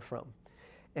you learn from?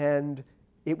 And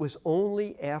it was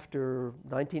only after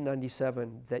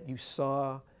 1997 that you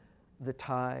saw the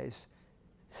Thais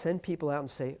send people out and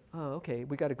say, oh, okay,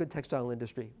 we got a good textile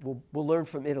industry. We'll learn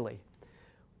from Italy.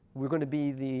 We're going to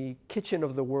be the kitchen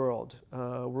of the world.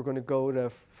 We're going to go to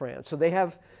France. So they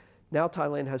have, now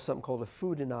Thailand has something called a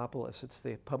Foodinopolis. It's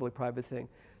the public-private thing.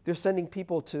 They're sending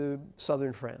people to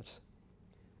southern France.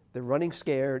 They're running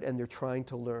scared and they're trying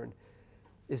to learn.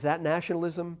 Is that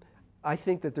nationalism? I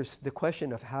think that there's the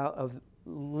question of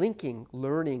linking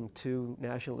learning to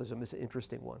nationalism is an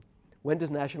interesting one. When does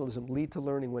nationalism lead to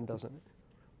learning? When doesn't it?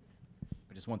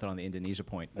 Just one thing on the Indonesia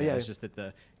point. Yeah. It's just that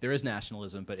there is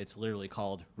nationalism, but it's literally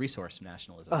called resource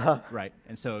nationalism, right?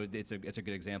 And so it's a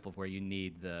good example of where you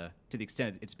need to the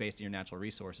extent it's based on your natural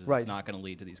resources, right. It's not going to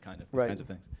lead to these kinds of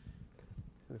things.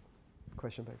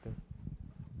 Question back there.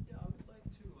 Yeah,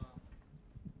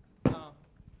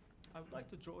 I would like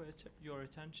to draw your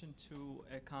attention to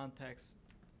a context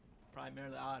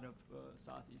primarily out of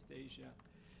Southeast Asia,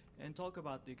 and talk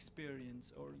about the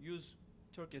experience, or use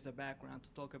Turkey as a background to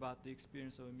talk about the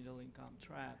experience of a middle-income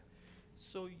trap.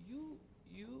 So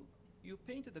you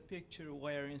painted a picture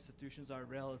where institutions are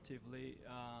relatively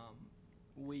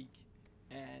weak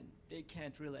and they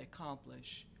can't really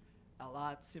accomplish a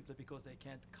lot simply because they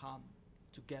can't come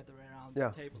together around the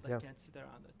table. They can't sit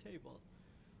around the table.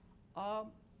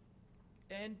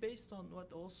 And based on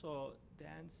what also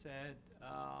Dan said,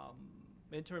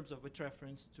 in terms of with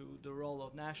reference to the role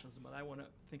of nationalism, but I want to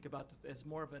think about it as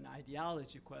more of an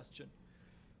ideology question.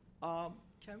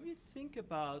 Can we think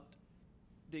about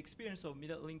the experience of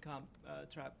middle-income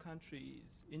trap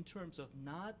countries in terms of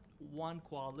not one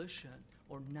coalition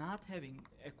or not having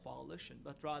a coalition,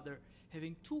 but rather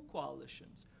having two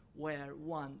coalitions where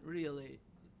one really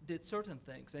did certain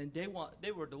things, and they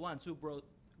were the ones who brought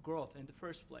growth in the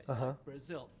first place, like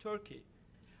Brazil, Turkey,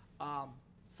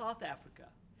 South Africa.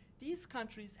 These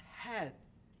countries had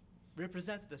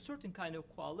represented a certain kind of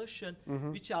coalition,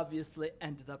 which obviously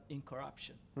ended up in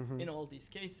corruption in all these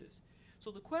cases. So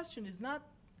the question is not,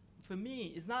 for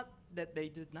me, is not that they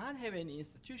did not have any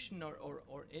institution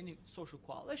or any social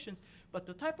coalitions, but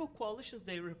the type of coalitions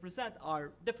they represent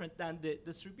are different than the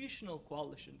distributional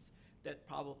coalitions that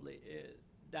probably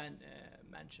Dan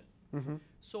mentioned.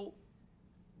 So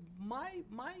my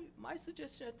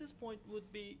suggestion at this point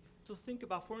would be to think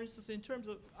about, for instance, in terms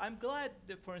of, I'm glad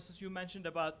that, for instance, you mentioned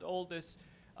about all this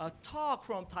talk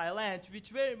from Thailand, which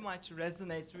very much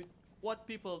resonates with what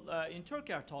people in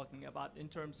Turkey are talking about in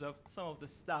terms of some of the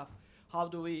stuff. How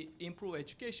do we improve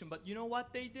education? But you know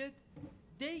what they did?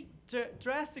 They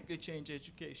drastically changed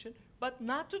education, but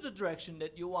not to the direction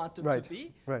that you want them to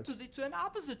be, to an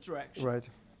opposite direction.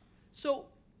 So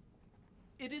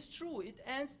it is true. It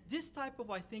ends, this type of,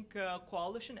 I think,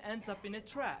 coalition ends up in a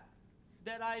trap.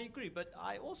 That I agree, but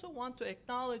I also want to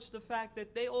acknowledge the fact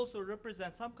that they also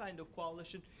represent some kind of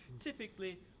coalition,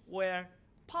 typically where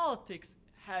politics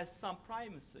has some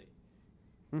primacy.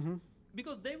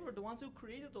 Because they were the ones who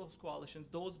created those coalitions,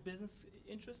 those business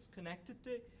interests connected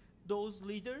to those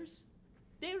leaders,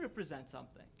 they represent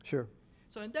something. Sure.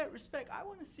 So in that respect, I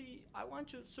want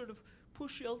to sort of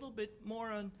push you a little bit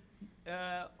more on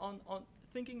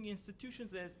thinking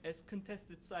institutions as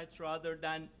contested sites rather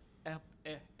than a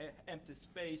empty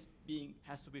space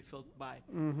has to be filled by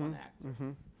one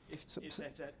actor. If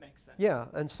that makes sense. Yeah,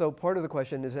 and so part of the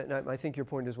question is that, and I think your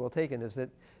point is well taken, is that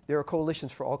there are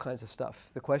coalitions for all kinds of stuff.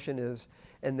 The question is,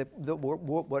 and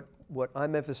what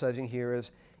I'm emphasizing here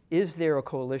is there a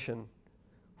coalition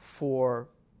for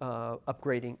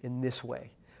upgrading in this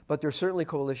way? But there are certainly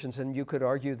coalitions, and you could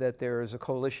argue that there is a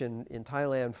coalition in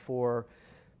Thailand for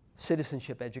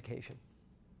citizenship education,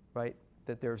 right?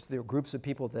 That there are groups of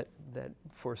people that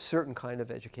for a certain kind of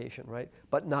education, right?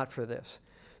 But not for this.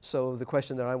 So the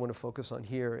question that I want to focus on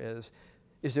here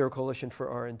is there a coalition for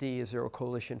R&D? Is there a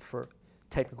coalition for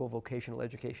technical vocational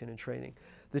education and training?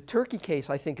 The Turkey case,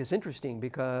 I think, is interesting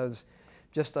because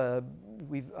just I've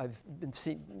been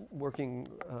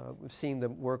seeing the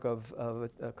work of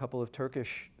a couple of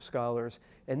Turkish scholars,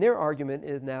 and their argument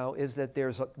is that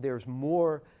there's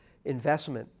more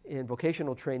investment in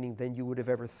vocational training than you would have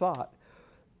ever thought,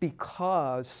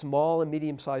 because small and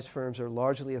medium-sized firms are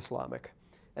largely Islamic,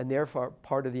 and therefore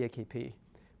part of the AKP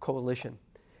coalition,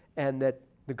 and that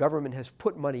the government has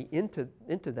put money into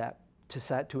that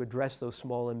to address those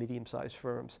small and medium-sized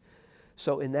firms.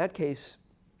 So in that case,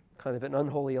 kind of an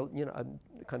unholy,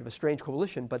 kind of a strange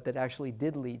coalition, but that actually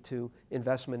did lead to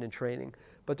investment in training.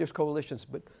 But there's coalitions.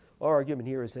 But our argument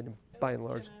here is that, by and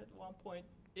large, can I add one point?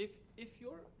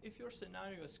 If your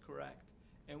scenario is correct,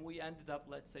 and we ended up,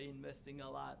 let's say, investing a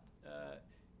lot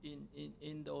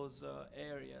in those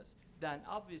areas, then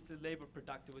obviously labor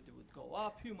productivity would go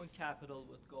up, human capital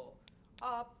would go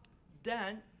up,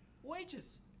 then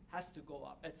wages has to go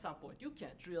up at some point. You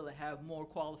can't really have more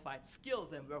qualified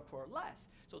skills and work for less.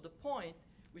 So the point,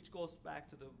 which goes back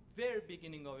to the very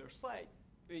beginning of your slide,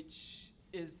 which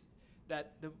is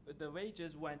that the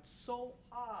wages went so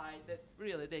high that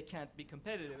really they can't be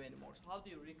competitive anymore. So how do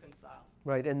you reconcile?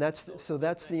 Right, and that's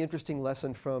the interesting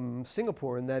lesson from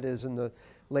Singapore, and that is in the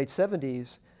late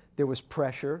 70s, there was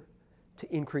pressure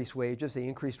to increase wages. They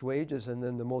increased wages, and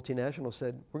then the multinational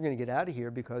said, we're going to get out of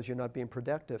here because you're not being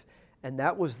productive. And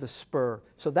that was the spur.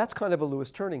 So that's kind of a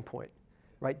Lewis turning point,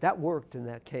 right? That worked in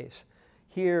that case.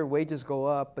 Here, wages go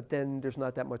up, but then there's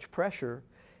not that much pressure.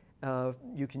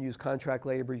 You can use contract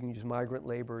labor, you can use migrant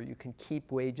labor, you can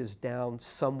keep wages down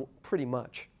pretty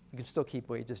much. You can still keep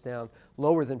wages down,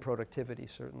 lower than productivity,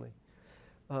 certainly.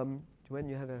 Joanne,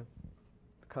 you had a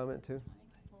comment too?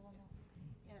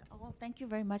 Yeah, well, thank you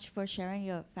very much for sharing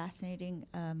your fascinating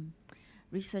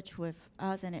research with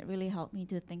us, and it really helped me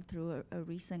to think through a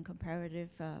recent comparative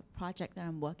project that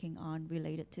I'm working on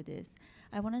related to this.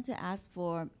 I wanted to ask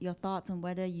for your thoughts on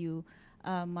whether you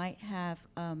might have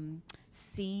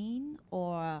seen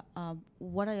or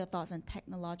what are your thoughts on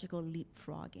technological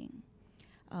leapfrogging,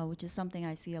 which is something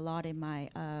I see a lot in my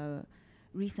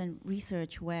recent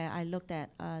research, where I looked at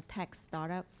tech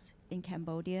startups in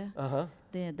Cambodia,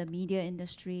 the media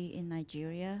industry in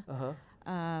Nigeria,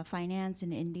 finance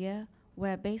in India,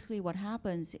 where basically what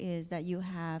happens is that you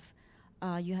have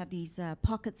these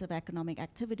pockets of economic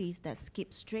activities that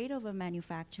skip straight over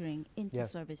manufacturing into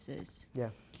services. Yeah.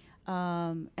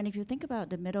 And if you think about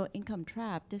the middle income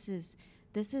trap, this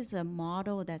is a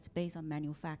model that's based on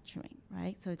manufacturing,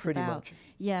 right? So it's pretty about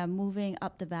much. Moving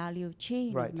up the value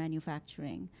chain of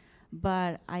manufacturing.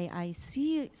 But I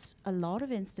see a lot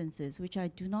of instances which I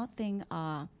do not think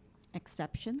are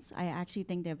exceptions. I actually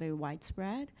think they're very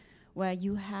widespread, where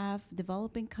you have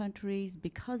developing countries,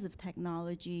 because of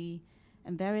technology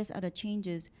and various other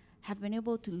changes, have been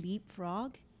able to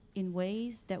leapfrog in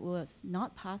ways that was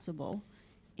not possible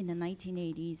in the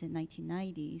 1980s and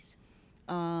 1990s.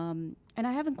 And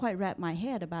I haven't quite wrapped my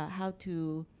head about how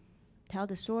to tell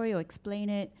the story or explain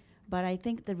it, but I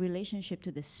think the relationship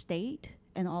to the state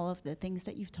and all of the things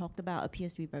that you've talked about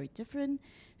appears to be very different.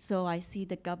 So I see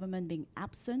the government being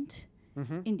absent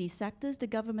in these sectors. The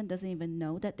government doesn't even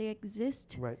know that they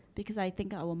exist, because I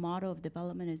think our model of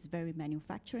development is very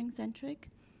manufacturing-centric.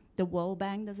 The World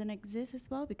Bank doesn't exist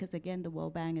as well, because again, the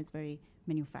World Bank is very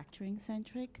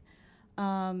manufacturing-centric.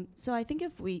 So I think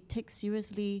if we take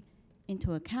seriously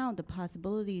into account the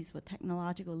possibilities for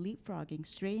technological leapfrogging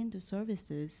straight into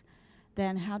services,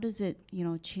 then how does it,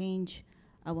 change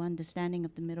our understanding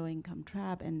of the middle income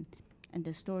trap and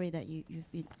the story that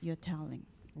you're telling?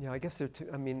 Yeah, I guess there are two.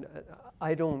 I mean,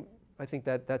 I think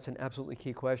that's an absolutely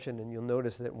key question, and you'll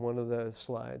notice that one of the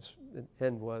slides at the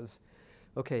end was,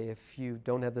 okay, if you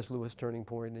don't have this Lewis turning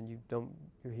point and you're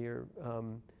here.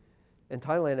 And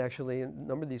Thailand, actually, and a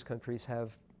number of these countries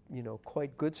have,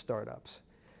 quite good startups.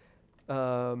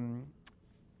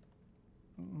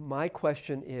 My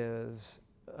question is,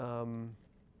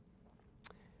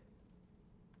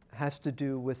 has to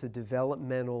do with the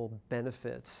developmental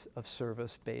benefits of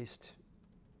service-based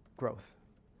growth.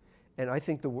 And I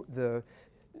think one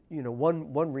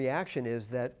reaction is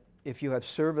that if you have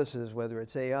services, whether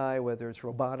it's AI, whether it's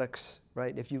robotics,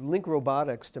 right? If you link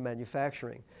robotics to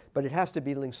manufacturing, but it has to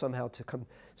be linked somehow to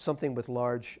something with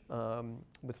large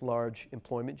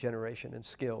employment generation and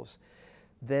skills,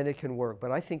 then it can work.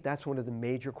 But I think that's one of the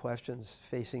major questions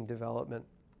facing development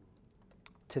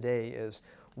today is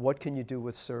what can you do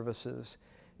with services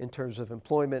in terms of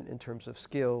employment, in terms of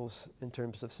skills, in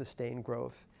terms of sustained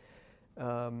growth.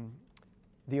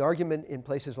 The argument in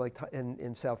places like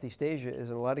in Southeast Asia is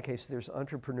in a lot of cases there's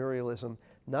entrepreneurialism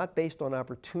not based on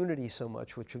opportunity so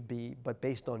much, but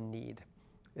based on need.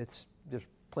 There's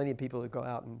plenty of people that go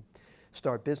out and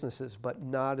start businesses, but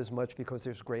not as much because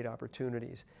there's great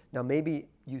opportunities. Now maybe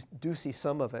you do see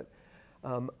some of it.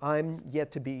 I'm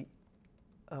yet to be,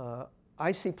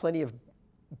 I see plenty of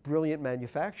brilliant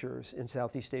manufacturers in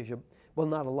Southeast Asia. Well,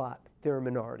 not a lot, they're a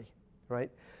minority,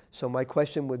 right? So my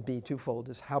question would be twofold,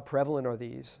 is how prevalent are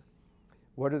these?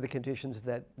 What are the conditions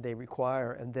that they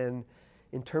require? And then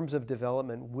in terms of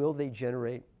development, will they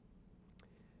generate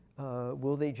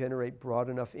broad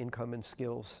enough income and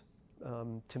skills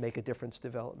to make a difference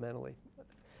developmentally?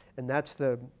 And that's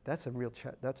the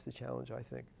challenge, I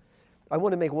think. I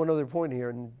want to make one other point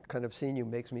here, and kind of seeing you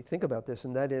makes me think about this,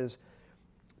 and that is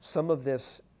some of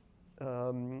this,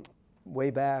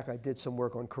 way back, I did some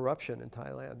work on corruption in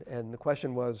Thailand, and the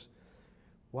question was,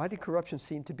 why did corruption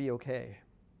seem to be okay?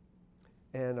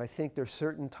 And I think there's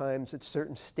certain times at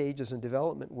certain stages in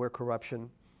development where corruption,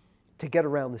 to get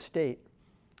around the state,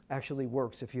 actually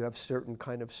works if you have certain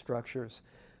kind of structures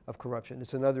of corruption.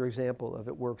 It's another example of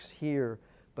it works here,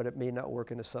 but it may not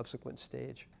work in a subsequent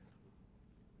stage.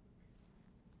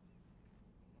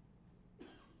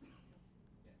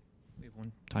 We have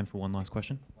time for one last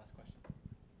question.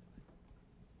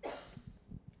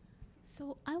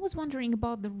 So I was wondering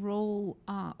about the role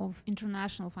of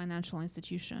international financial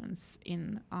institutions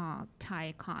in Thai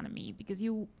economy, because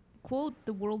you quote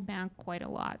the World Bank quite a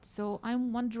lot. So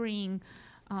I'm wondering,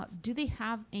 do they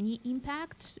have any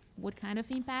impact? What kind of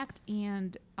impact?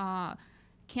 And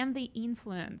can they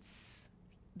influence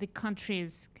the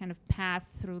country's kind of path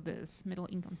through this middle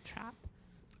income trap?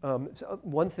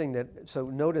 One thing so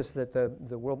notice that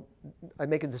the world, I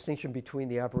make a distinction between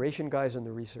the operation guys and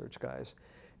the research guys.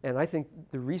 And I think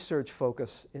the research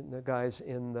focus in the guys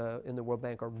in the World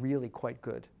Bank are really quite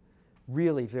good,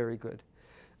 really very good.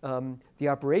 The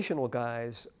operational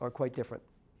guys are quite different,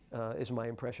 is my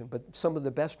impression. But some of the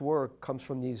best work comes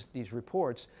from these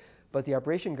reports. But the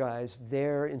operation guys,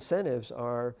 their incentives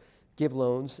are give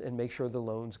loans and make sure the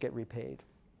loans get repaid.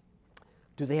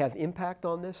 Do they have impact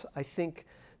on this? I think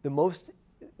the most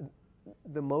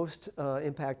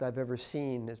impact I've ever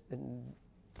seen has been,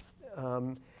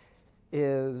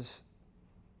 is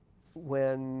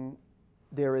when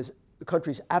the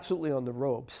country's absolutely on the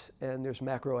ropes and there's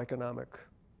macroeconomic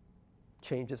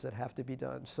changes that have to be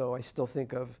done. So I still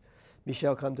think of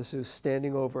Michel Camdessus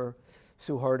standing over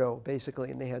Suharto,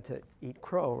 basically, and they had to eat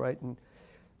crow, right?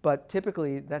 But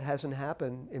typically that hasn't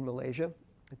happened in Malaysia.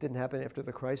 It didn't happen after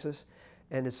the crisis.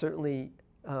 And it certainly,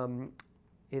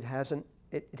 it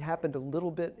happened a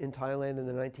little bit in Thailand in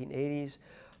the 1980s,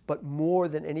 but more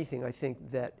than anything, I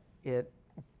think that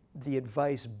the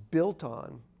advice built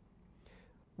on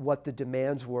what the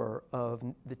demands were of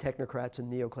the technocrats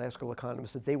and neoclassical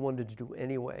economists that they wanted to do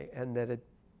anyway, and that it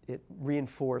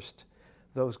reinforced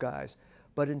those guys.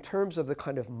 But in terms of the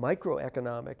kind of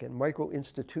microeconomic and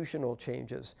micro-institutional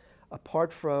changes,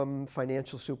 apart from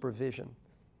financial supervision,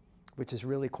 which is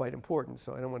really quite important,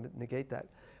 so I don't want to negate that,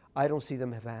 I don't see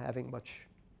them having much.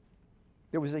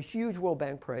 There was a huge World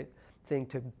Bank thing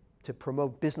to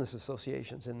promote business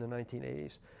associations in the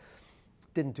 1980s.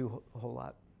 Didn't do a whole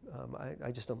lot.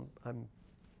 I just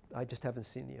haven't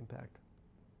seen the impact.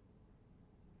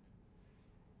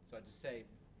 So I'd just say,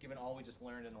 given all we just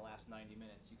learned in the last 90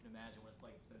 minutes, you can imagine what it's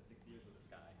like to spend 6 years with this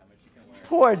guy, how much you can learn.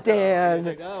 Poor Dan.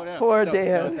 Poor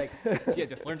Dan. No, thanks. Yeah, I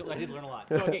did learn a lot.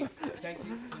 So, okay, thank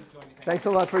you. Please join me. Thanks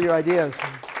a lot for your ideas.